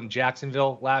debacle in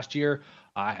Jacksonville last year.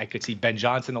 I could see Ben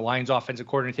Johnson, the Lions offensive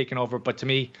coordinator, taking over. But to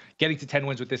me, getting to 10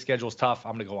 wins with this schedule is tough.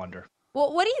 I'm going to go under.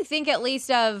 Well, what do you think, at least,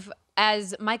 of,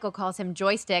 as Michael calls him,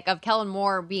 joystick, of Kellen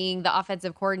Moore being the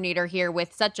offensive coordinator here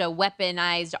with such a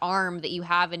weaponized arm that you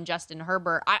have in Justin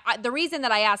Herbert? The reason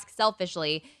that I ask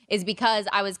selfishly is because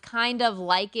I was kind of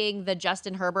liking the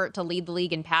Justin Herbert to lead the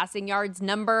league in passing yards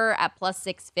number at plus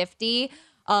 650.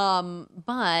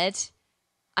 But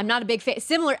I'm not a big fan.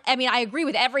 I agree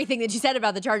with everything that you said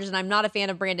about the Chargers, and I'm not a fan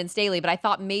of Brandon Staley, but I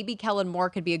thought maybe Kellen Moore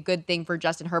could be a good thing for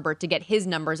Justin Herbert to get his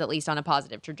numbers at least on a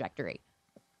positive trajectory.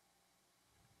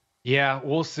 Yeah,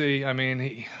 we'll see. I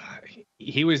mean,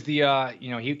 he was the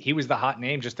he was the hot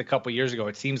name just a couple years ago.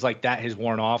 It seems like that has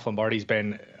worn off. Lombardi's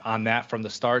been on that from the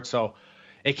start, so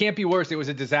it can't be worse. It was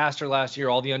a disaster last year.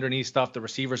 All the underneath stuff, the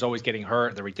receivers always getting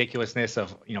hurt, the ridiculousness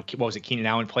of, what was it, Keenan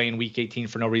Allen playing week 18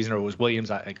 for no reason, or it was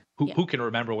Williams? Who can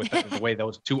remember with the way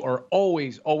those two are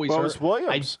always hurt? It was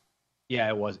Williams.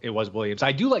 It was Williams.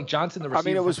 I do like Johnson, the receiver.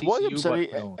 I mean, it was Williams.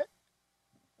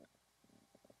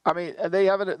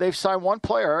 They've signed one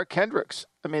player, Eric Kendricks.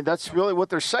 I mean, that's really what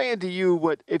they're saying to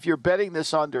you. If you're betting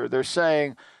this under, they're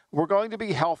saying we're going to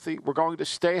be healthy. We're going to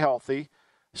stay healthy.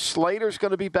 Slater's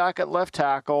going to be back at left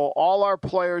tackle. All our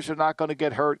players are not going to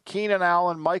get hurt. Keenan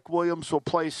Allen, Mike Williams will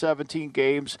play 17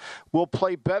 games. We'll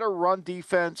play better run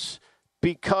defense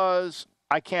because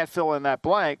I can't fill in that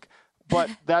blank, but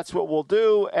that's what we'll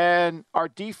do, and our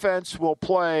defense will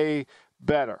play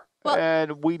better. Well,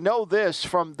 and we know this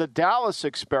from the Dallas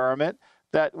experiment,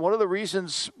 that one of the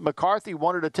reasons McCarthy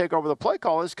wanted to take over the play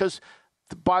call is because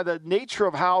by the nature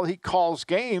of how he calls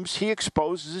games, he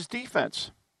exposes his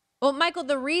defense. Well, Michael,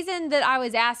 the reason that I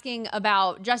was asking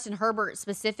about Justin Herbert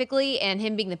specifically and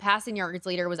him being the passing yards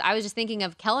leader was I was just thinking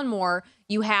of Kellen Moore.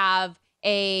 You have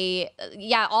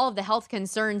all of the health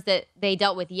concerns that they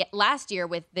dealt with last year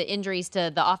with the injuries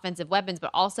to the offensive weapons, but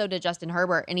also to Justin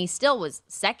Herbert. And he still was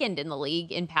second in the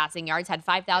league in passing yards, had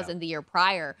 5,000 the year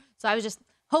prior. So I was just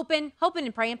hoping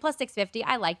and praying. Plus 650.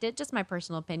 I liked it. Just my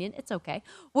personal opinion. It's okay.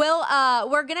 Well,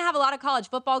 we're going to have a lot of college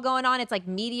football going on. It's like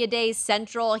media days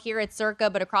central here at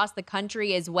Circa, but across the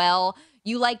country as well.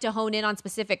 You like to hone in on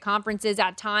specific conferences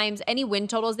at times. Any win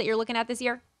totals that you're looking at this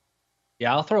year?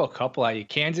 Yeah, I'll throw a couple at you.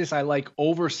 Kansas, I like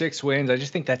over 6 wins. I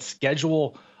just think that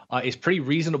schedule is pretty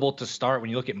reasonable to start. When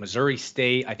you look at Missouri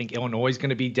State, I think Illinois is going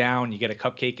to be down. You get a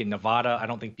cupcake in Nevada. I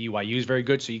don't think BYU is very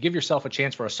good. So you give yourself a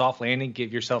chance for a soft landing,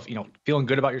 give yourself, feeling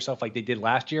good about yourself like they did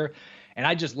last year. And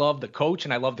I just love the coach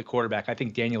and I love the quarterback. I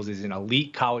think Daniels is an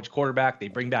elite college quarterback. They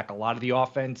bring back a lot of the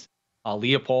offense.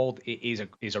 Leopold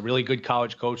is a really good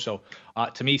college coach. So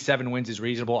to me, 7 wins is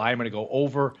reasonable. I'm going to go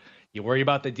over. You worry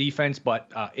about the defense, but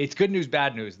it's good news,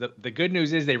 bad news. The good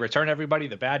news is they return everybody.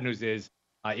 The bad news is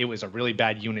it was a really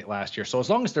bad unit last year. So as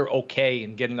long as they're okay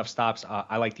and get enough stops,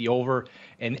 I like the over.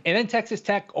 And then Texas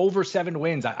Tech over 7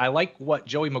 wins. I like what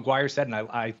Joey McGuire said, and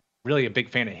I really a big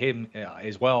fan of him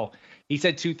as well. He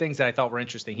said 2 things that I thought were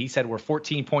interesting. He said we're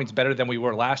 14 points better than we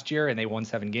were last year, and they won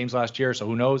 7 games last year, so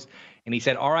who knows? And he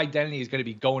said our identity is going to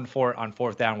be going for it on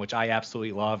 4th down, which I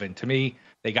absolutely love. And to me,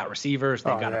 they got receivers, they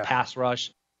got a pass rush.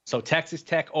 So Texas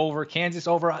Tech over, Kansas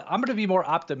over. I'm going to be more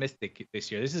optimistic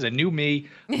this year. This is a new me,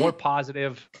 more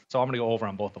positive. So I'm going to go over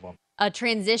on both of them. A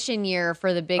transition year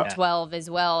for the Big 12 as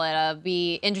well. It'll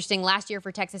be interesting. Last year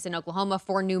for Texas and Oklahoma,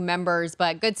 4 new members.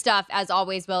 But good stuff, as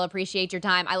always, Will. Appreciate your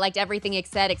time. I liked everything you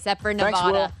said except for Nevada.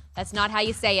 Thanks, Will. That's not how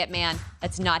you say it, man.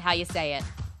 That's not how you say it.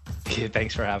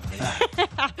 Thanks for having me.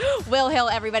 Will Hill,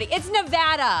 everybody. It's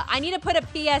Nevada. I need to put a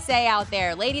PSA out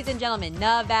there. Ladies and gentlemen,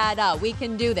 Nevada. We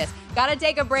can do this. Got to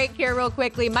take a break here real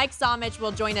quickly. Mike Somich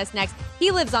will join us next. He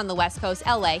lives on the West Coast,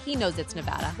 LA. He knows it's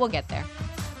Nevada. We'll get there.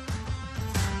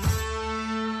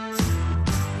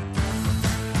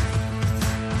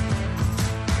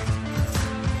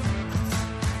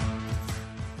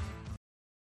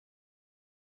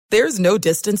 There's no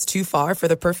distance too far for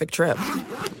the perfect trip.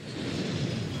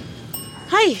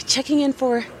 Hi, checking in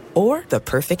for... Or the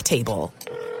perfect table.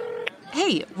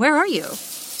 Hey, where are you?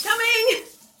 Coming!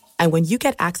 And when you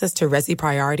get access to Resi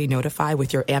Priority Notify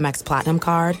with your Amex Platinum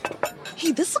card...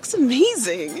 Hey, this looks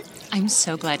amazing. I'm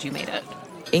so glad you made it.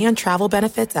 And travel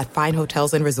benefits at fine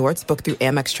hotels and resorts booked through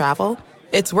Amex Travel,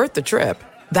 it's worth the trip.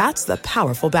 That's the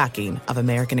powerful backing of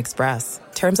American Express.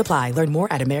 Terms apply. Learn more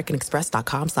at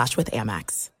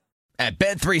americanexpress.com/withAmex. At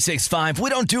Bet365, we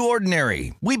don't do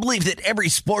ordinary. We believe that every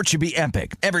sport should be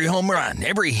epic. Every home run,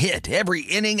 every hit, every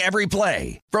inning, every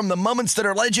play. From the moments that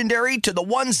are legendary to the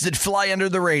ones that fly under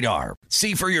the radar.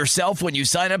 See for yourself when you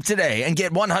sign up today and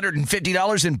get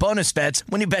 $150 in bonus bets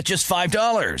when you bet just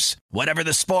 $5. Whatever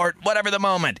the sport, whatever the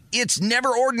moment, it's never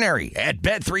ordinary at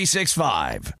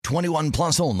Bet365. 21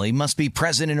 plus only. Must be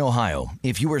present in Ohio.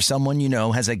 If you or someone you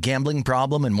know has a gambling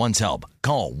problem and wants help,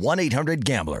 call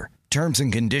 1-800-GAMBLER. Terms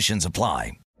and conditions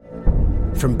apply.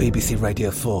 From BBC Radio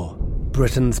 4,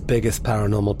 Britain's biggest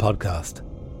paranormal podcast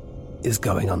is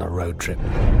going on a road trip.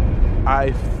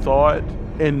 I thought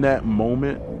in that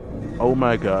moment, oh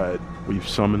my God, we've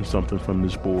summoned something from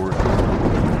this board.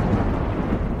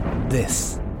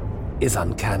 This is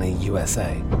Uncanny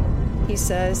USA. He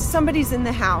says, somebody's in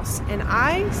the house, and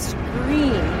I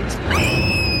screamed.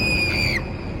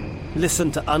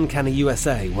 Listen to Uncanny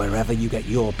USA wherever you get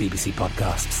your BBC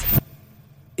podcasts,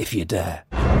 if you dare.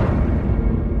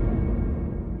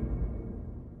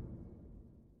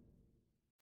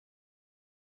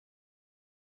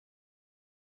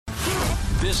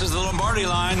 This is the Lombardi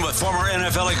Line with former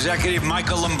NFL executive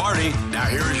Michael Lombardi. Now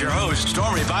here is your host,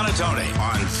 Stormy Bonatoni,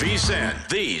 on VSiN,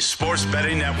 the Sports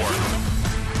Betting Network.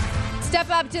 Step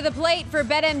up to the plate for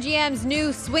BetMGM's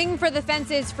new Swing for the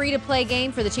Fences free-to-play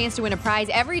game for the chance to win a prize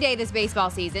every day this baseball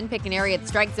season. Pick an area at the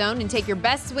strike zone and take your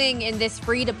best swing in this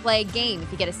free-to-play game. If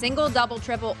you get a single, double,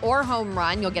 triple, or home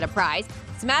run, you'll get a prize.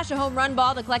 Smash a home run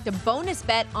ball to collect a bonus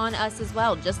bet on us as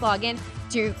well. Just log in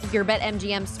to your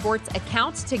BetMGM sports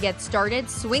account to get started.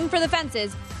 Swing for the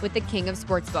fences with the king of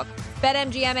sportsbook.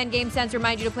 BetMGM and GameSense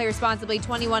remind you to play responsibly.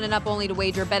 21 and up only to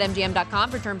wager.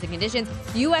 BetMGM.com for terms and conditions.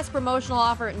 U.S. promotional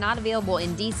offer not available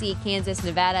in D.C., Kansas,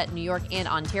 Nevada, New York, and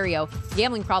Ontario.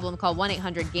 Gambling problem? Call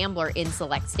 1-800-GAMBLER in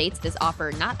select states. This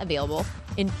offer not available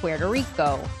in Puerto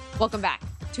Rico. Welcome back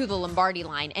to the Lombardi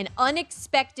Line. An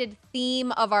unexpected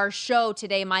theme of our show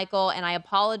today, Michael, and I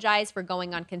apologize for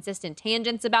going on consistent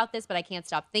tangents about this, but I can't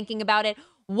stop thinking about it.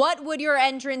 What would your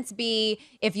entrance be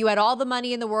if you had all the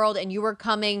money in the world and you were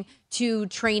coming to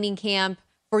training camp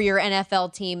for your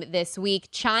NFL team this week?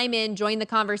 Chime in, join the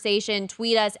conversation,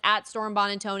 tweet us at Storm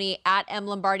Bonatoni, at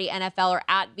MLombardiNFL, or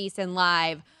at VSiN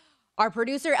Live. Our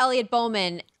producer, Elliot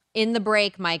Bowman, in the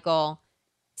break, Michael,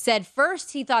 said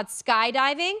first he thought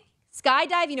skydiving,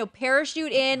 skydive,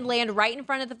 parachute in, land right in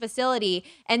front of the facility.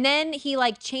 And then he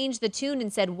changed the tune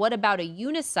and said, what about a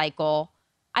unicycle?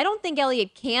 I don't think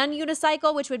Elliott can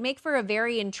unicycle, which would make for a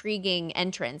very intriguing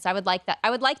entrance. I would like that. I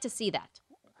would like to see that.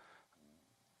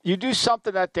 You do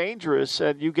something that dangerous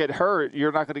and you get hurt,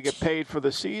 you're not going to get paid for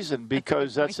the season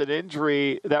because that's an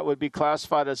injury that would be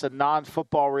classified as a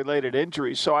non-football related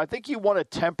injury. So I think you want to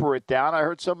temper it down. I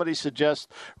heard somebody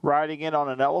suggest riding in on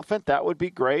an elephant. That would be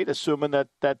great, assuming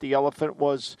that the elephant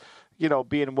was,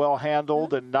 being well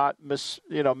handled and not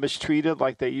mistreated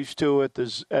like they used to at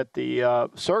the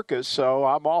circus. So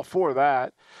I'm all for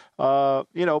that. But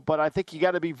I think you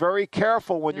got to be very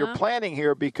careful when you're planning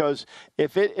here because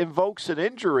if it invokes an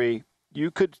injury,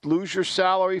 you could lose your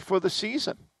salary for the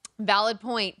season. Valid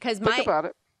point. Because think about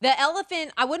it. The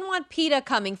elephant, I wouldn't want PETA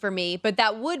coming for me, but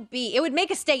it would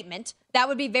make a statement. That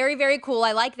would be very, very cool.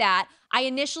 I like that. I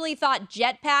initially thought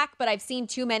jetpack, but I've seen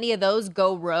too many of those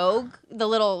go rogue. The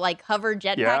little hover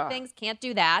jetpack things, can't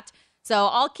do that. So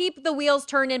I'll keep the wheels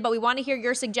turning, but we want to hear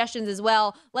your suggestions as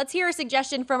well. Let's hear a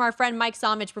suggestion from our friend Mike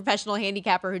Somich, professional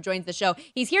handicapper who joins the show.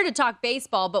 He's here to talk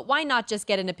baseball, but why not just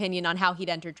get an opinion on how he'd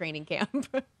enter training camp?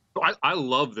 I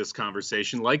love this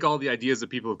conversation. Like all the ideas that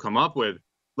people have come up with.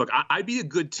 Look, I'd be a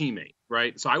good teammate,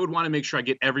 right? So I would want to make sure I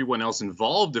get everyone else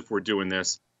involved if we're doing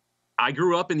this. I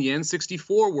grew up in the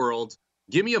N64 world.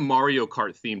 Give me a Mario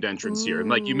Kart themed entrance here.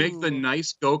 And you make the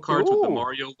nice go-karts with the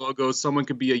Mario logo. Someone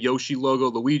could be a Yoshi logo,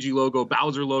 Luigi logo,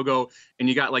 Bowser logo. And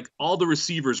you got all the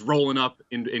receivers rolling up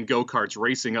in go-karts,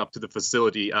 racing up to the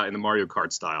facility in the Mario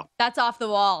Kart style. That's off the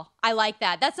wall. I like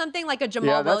that. That's something like a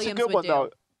Jamal Williams would do. Though.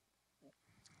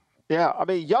 Yeah, I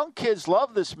mean, young kids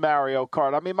love this Mario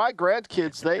Kart. I mean, my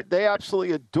grandkids, they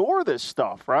absolutely adore this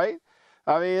stuff, right?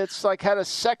 I mean, it's had a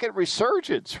second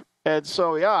resurgence. And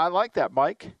so, yeah, I like that,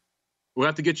 Mike. We'll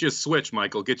have to get you a Switch,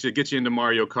 Michael. Get you into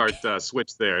Mario Kart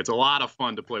Switch there. It's a lot of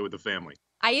fun to play with the family.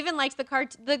 I even liked the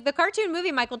cartoon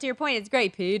movie, Michael, to your point. It's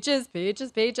great. Peaches,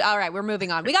 peaches, peaches. All right, we're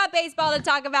moving on. We got baseball to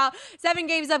talk about. 7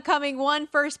 games upcoming. One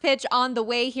first pitch on the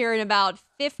way here in about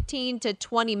 15 to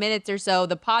 20 minutes or so.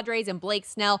 The Padres and Blake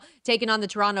Snell taking on the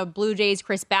Toronto Blue Jays.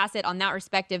 Chris Bassett on that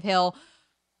respective hill.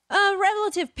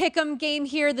 Relative pick'em game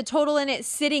here. The total in it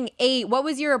sitting 8. What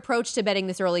was your approach to betting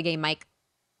this early game, Mike?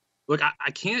 Look,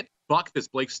 I can't buck this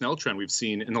Blake Snell trend we've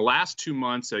seen in the last 2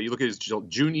 months. You look at his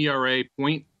June ERA,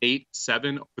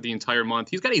 0.87 for the entire month.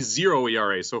 He's got a 0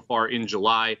 ERA so far in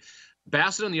July.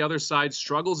 Bassett on the other side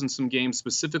struggles in some games,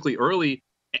 specifically early.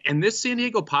 And this San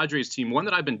Diego Padres team, one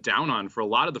that I've been down on for a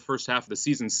lot of the first half of the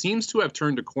season, seems to have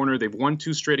turned a corner. They've won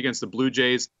 2 straight against the Blue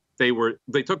Jays.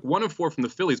 They took 1 of 4 from the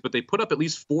Phillies, but they put up at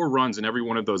least 4 runs in every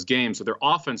one of those games. So their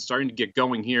offense starting to get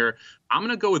going here. I'm going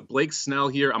to go with Blake Snell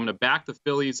here. I'm going to back the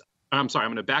Phillies. I'm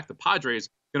going to back the Padres.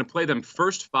 Going to play them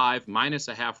first 5 minus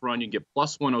a half run. You can get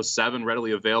plus 107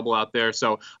 readily available out there.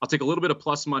 So I'll take a little bit of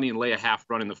plus money and lay a half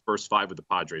run in the first 5 with the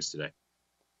Padres today.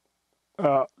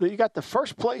 You got the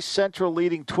first place Central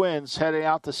leading Twins heading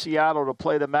out to Seattle to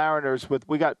play the Mariners.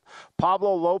 We got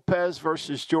Pablo Lopez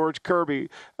versus George Kirby.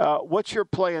 What's your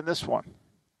play in this one?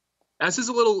 This is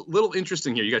a little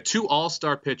interesting here. You got 2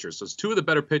 all-star pitchers. So it's 2 of the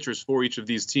better pitchers for each of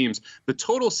these teams. The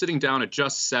total sitting down at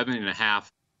just 7.5.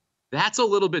 That's a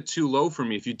little bit too low for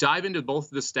me. If you dive into both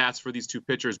of the stats for these 2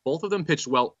 pitchers, both of them pitched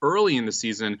well early in the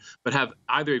season, but have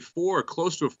either a 4 or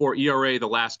close to a 4 ERA the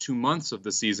last 2 months of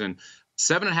the season.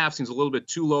 7.5 seems a little bit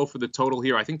too low for the total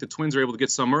here. I think the Twins are able to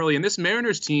get some early. And this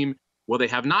Mariners team, well, they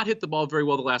have not hit the ball very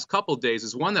well the last couple of days,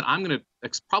 is one that I'm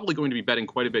probably going to be betting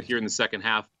quite a bit here in the second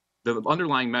half. The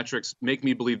underlying metrics make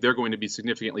me believe they're going to be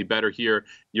significantly better here.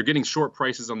 You're getting short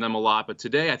prices on them a lot, but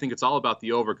today I think it's all about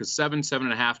the over because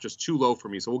 7.5, just too low for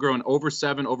me. So we'll go an over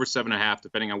 7, over 7.5,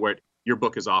 depending on what your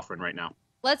book is offering right now.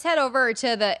 Let's head over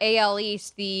to the AL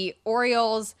East. The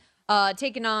Orioles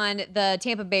taking on the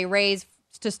Tampa Bay Rays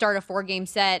to start a 4-game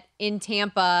set in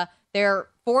Tampa. They're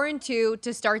 4-2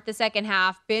 to start the second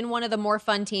half. Been one of the more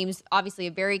fun teams. Obviously,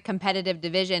 a very competitive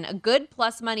division. A good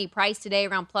plus money price today,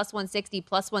 around plus 160,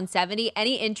 plus 170.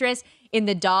 Any interest in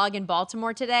the dog in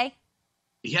Baltimore today?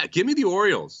 Yeah, give me the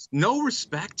Orioles. No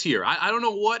respect here. I don't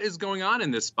know what is going on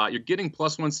in this spot. You're getting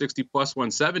plus 160, plus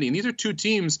 170. And these are 2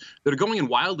 teams that are going in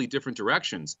wildly different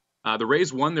directions. The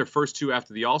Rays won their first 2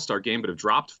 after the All-Star game, but have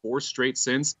dropped 4 straight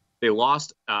since. They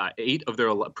lost 8 of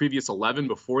their previous 11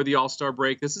 before the All-Star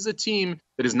break. This is a team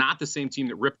that is not the same team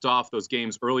that ripped off those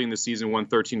games early in the season, won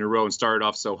 13 in a row, and started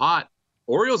off so hot.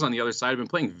 Orioles, on the other side, have been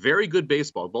playing very good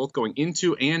baseball, both going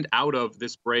into and out of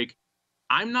this break.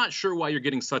 I'm not sure why you're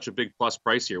getting such a big plus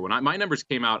price here. When my numbers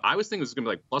came out, I was thinking it was going to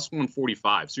be like plus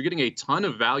 145. So you're getting a ton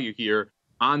of value here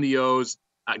on the O's.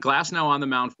 Glass now on the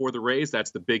mound for the Rays.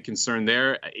 That's the big concern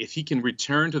there. If he can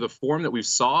return to the form that we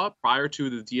saw prior to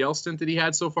the DL stint that he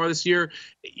had so far this year,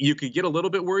 you could get a little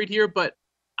bit worried here, but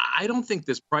I don't think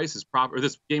this price is proper, or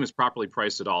this game is properly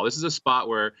priced at all. This is a spot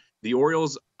where the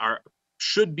Orioles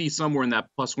should be somewhere in that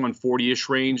plus 140-ish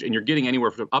range, and you're getting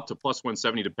anywhere from up to plus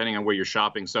 170 depending on where you're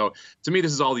shopping. So to me,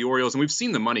 this is all the Orioles, and we've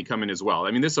seen the money come in as well.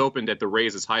 I mean, this opened at the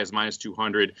Rays as high as minus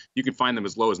 200. You can find them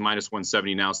as low as minus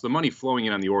 170 now. So the money flowing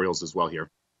in on the Orioles as well here.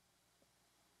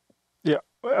 Yeah.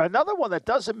 Another one that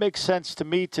doesn't make sense to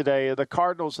me today are the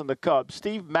Cardinals and the Cubs.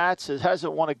 Steve Matz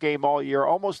hasn't won a game all year,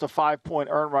 almost a 5-point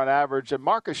earned run average. And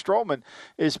Marcus Stroman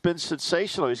has been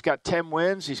sensational. He's got 10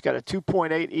 wins. He's got a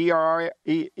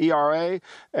 2.8 ERA.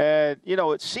 And,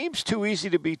 it seems too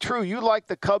easy to be true. You like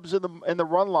the Cubs in the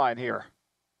run line here.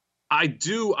 I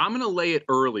do. I'm going to lay it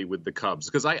early with the Cubs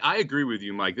because I agree with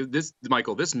you, Michael. This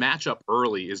matchup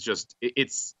early is just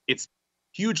it's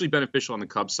hugely beneficial on the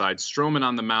Cubs side. Stroman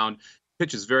on the mound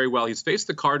pitches very well. He's faced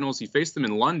the Cardinals. He faced them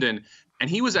in London, and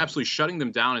he was absolutely shutting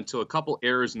them down until a couple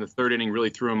errors in the third inning really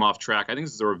threw him off track. I think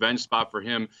this is a revenge spot for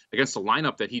him against a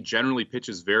lineup that he generally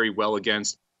pitches very well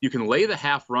against. You can lay the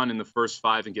half run in the first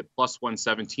 5 and get plus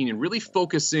 117 and really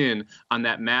focus in on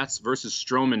that Matz versus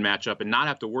Stroman matchup and not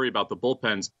have to worry about the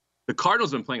bullpens. The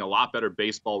Cardinals have been playing a lot better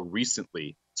baseball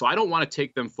recently, so I don't want to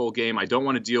take them full game. I don't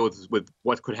want to deal with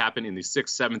what could happen in the 6th,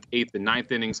 7th, 8th, and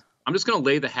 9th innings. I'm just going to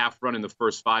lay the half run in the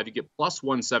first 5. You get plus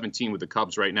 117 with the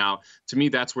Cubs right now. To me,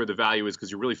 that's where the value is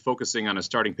because you're really focusing on a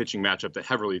starting pitching matchup that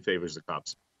heavily favors the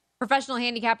Cubs. Professional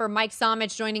handicapper Mike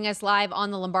Somich joining us live on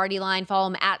the Lombardi line. Follow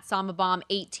him at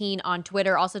SamaBomb18 on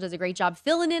Twitter. Also does a great job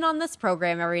filling in on this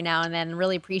program every now and then.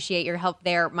 Really appreciate your help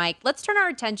there, Mike. Let's turn our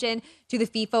attention to the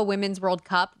FIFA Women's World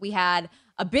Cup. We had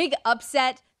a big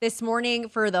upset this morning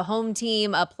for the home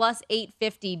team, a plus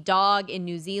 850 dog in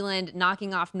New Zealand,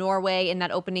 knocking off Norway in that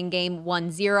opening game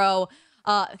 1-0,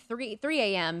 3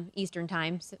 a.m. Eastern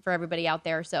time for everybody out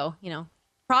there. So,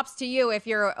 props to you if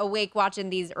you're awake watching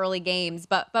these early games.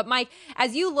 But Mike,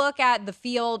 as you look at the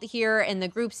field here in the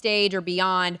group stage or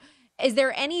beyond, is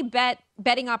there any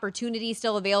betting opportunity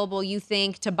still available, you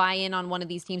think, to buy in on one of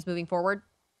these teams moving forward?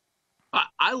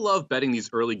 I love betting these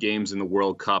early games in the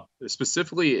World Cup,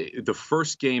 specifically the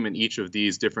first game in each of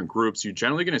these different groups. You're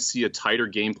generally going to see a tighter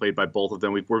game played by both of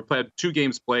them. We've had 2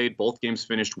 games played, both games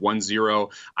finished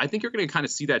 1-0. I think you're going to kind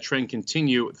of see that trend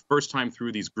continue the first time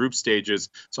through these group stages.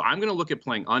 So I'm going to look at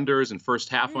playing unders and first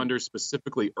half unders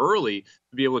specifically early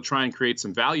to be able to try and create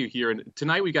some value here. And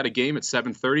tonight we got a game at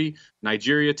 7:30,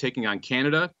 Nigeria taking on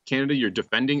Canada. Canada, you're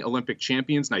defending Olympic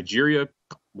champions. Nigeria,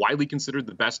 widely considered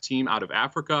the best team out of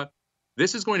Africa.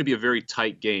 This is going to be a very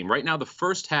tight game. Right now, the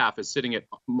first half is sitting at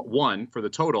 1 for the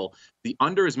total. The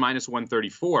under is minus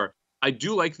 134. I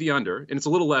do like the under, and it's a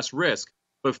little less risk.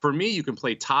 But for me, you can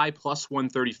play tie plus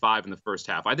 135 in the first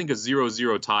half. I think a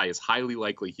 0-0 tie is highly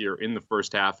likely here in the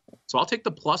first half. So I'll take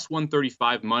the plus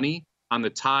 135 money on the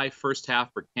tie first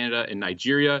half for Canada and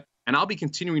Nigeria. And I'll be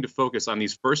continuing to focus on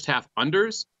these first half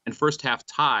unders and first half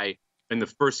tie in the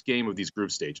first game of these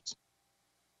group stages.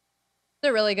 It's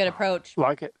a really good approach.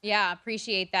 Like it. Yeah,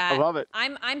 appreciate that. I love it.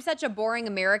 I'm such a boring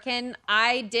American.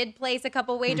 I did place a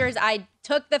couple wagers. I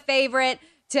took the favorite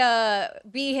to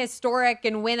be historic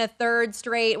and win a 3rd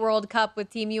straight World Cup with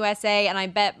Team USA, and I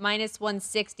bet minus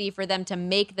 160 for them to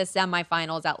make the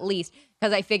semifinals at least,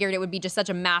 because I figured it would be just such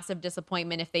a massive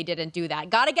disappointment if they didn't do that.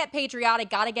 Got to get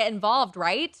patriotic, got to get involved,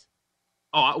 right?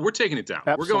 Oh, we're taking it down.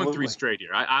 Absolutely. We're going 3 straight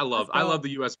here. I love the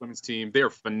U.S. women's team. They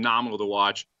are phenomenal to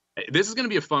watch. This is going to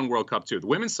be a fun World Cup, too. The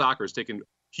women's soccer has taken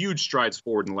huge strides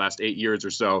forward in the last 8 years or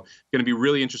so. Going to be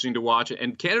really interesting to watch.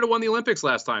 And Canada won the Olympics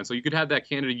last time, so you could have that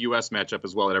Canada-U.S. matchup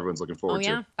as well that everyone's looking forward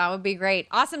to. That would be great.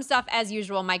 Awesome stuff as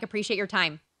usual, Mike. Appreciate your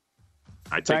time.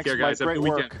 All right, take care, guys. Have a good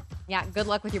weekend. Yeah, good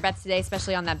luck with your bets today,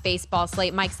 especially on that baseball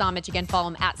slate. Mike Somich, again, follow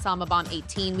him at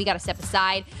SamaBomb18. We got to step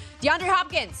aside. DeAndre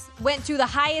Hopkins went to the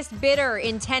highest bidder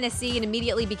in Tennessee and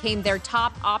immediately became their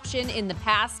top option in the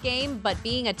pass game. But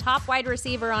being a top wide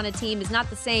receiver on a team is not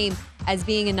the same as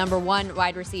being a number 1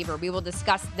 wide receiver. We will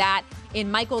discuss that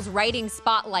in Michael's writing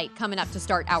spotlight coming up to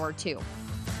start hour 2.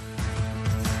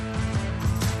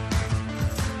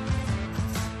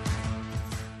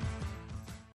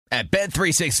 At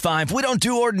Bet365, we don't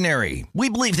do ordinary. We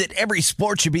believe that every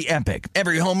sport should be epic.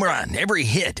 Every home run, every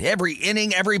hit, every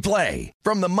inning, every play.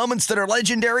 From the moments that are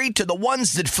legendary to the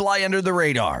ones that fly under the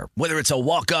radar. Whether it's a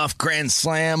walk-off grand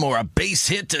slam or a base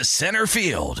hit to center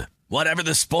field. Whatever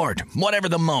the sport, whatever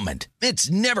the moment.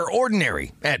 It's never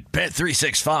ordinary at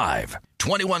Bet365.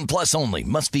 21 plus only.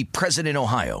 Must be present in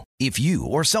Ohio. If you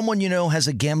or someone you know has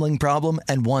a gambling problem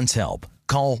and wants help,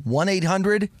 call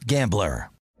 1-800-GAMBLER.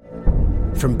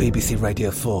 From BBC Radio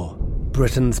 4,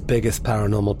 Britain's biggest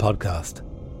paranormal podcast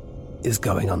is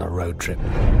going on a road trip.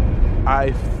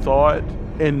 I thought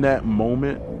in that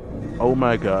moment, oh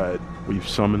my God, we've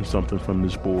summoned something from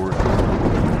this board.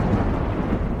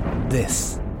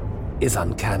 This is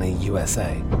Uncanny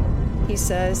USA. He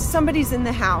says, somebody's in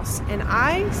the house, and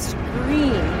I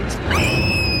screamed.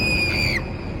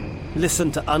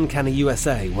 Listen to Uncanny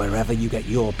USA wherever you get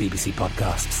your BBC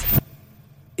podcasts,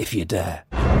 if you dare.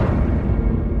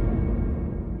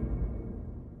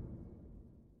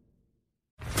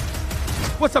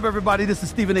 What's up, everybody? This is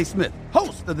Stephen A. Smith,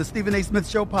 host of the Stephen A. Smith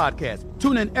Show podcast.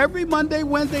 Tune in every Monday,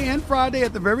 Wednesday, and Friday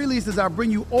at the very least as I bring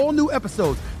you all new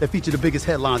episodes that feature the biggest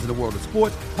headlines in the world of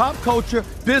sports, pop culture,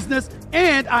 business,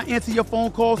 and I answer your phone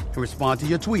calls and respond to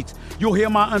your tweets. You'll hear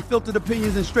my unfiltered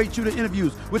opinions and straight-shooter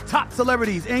interviews with top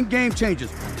celebrities and game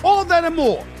changers. All of that and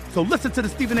more. So listen to the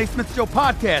Stephen A. Smith Show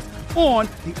podcast on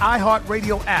the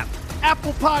iHeartRadio app,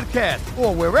 Apple Podcasts,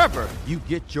 or wherever you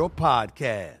get your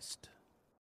podcasts.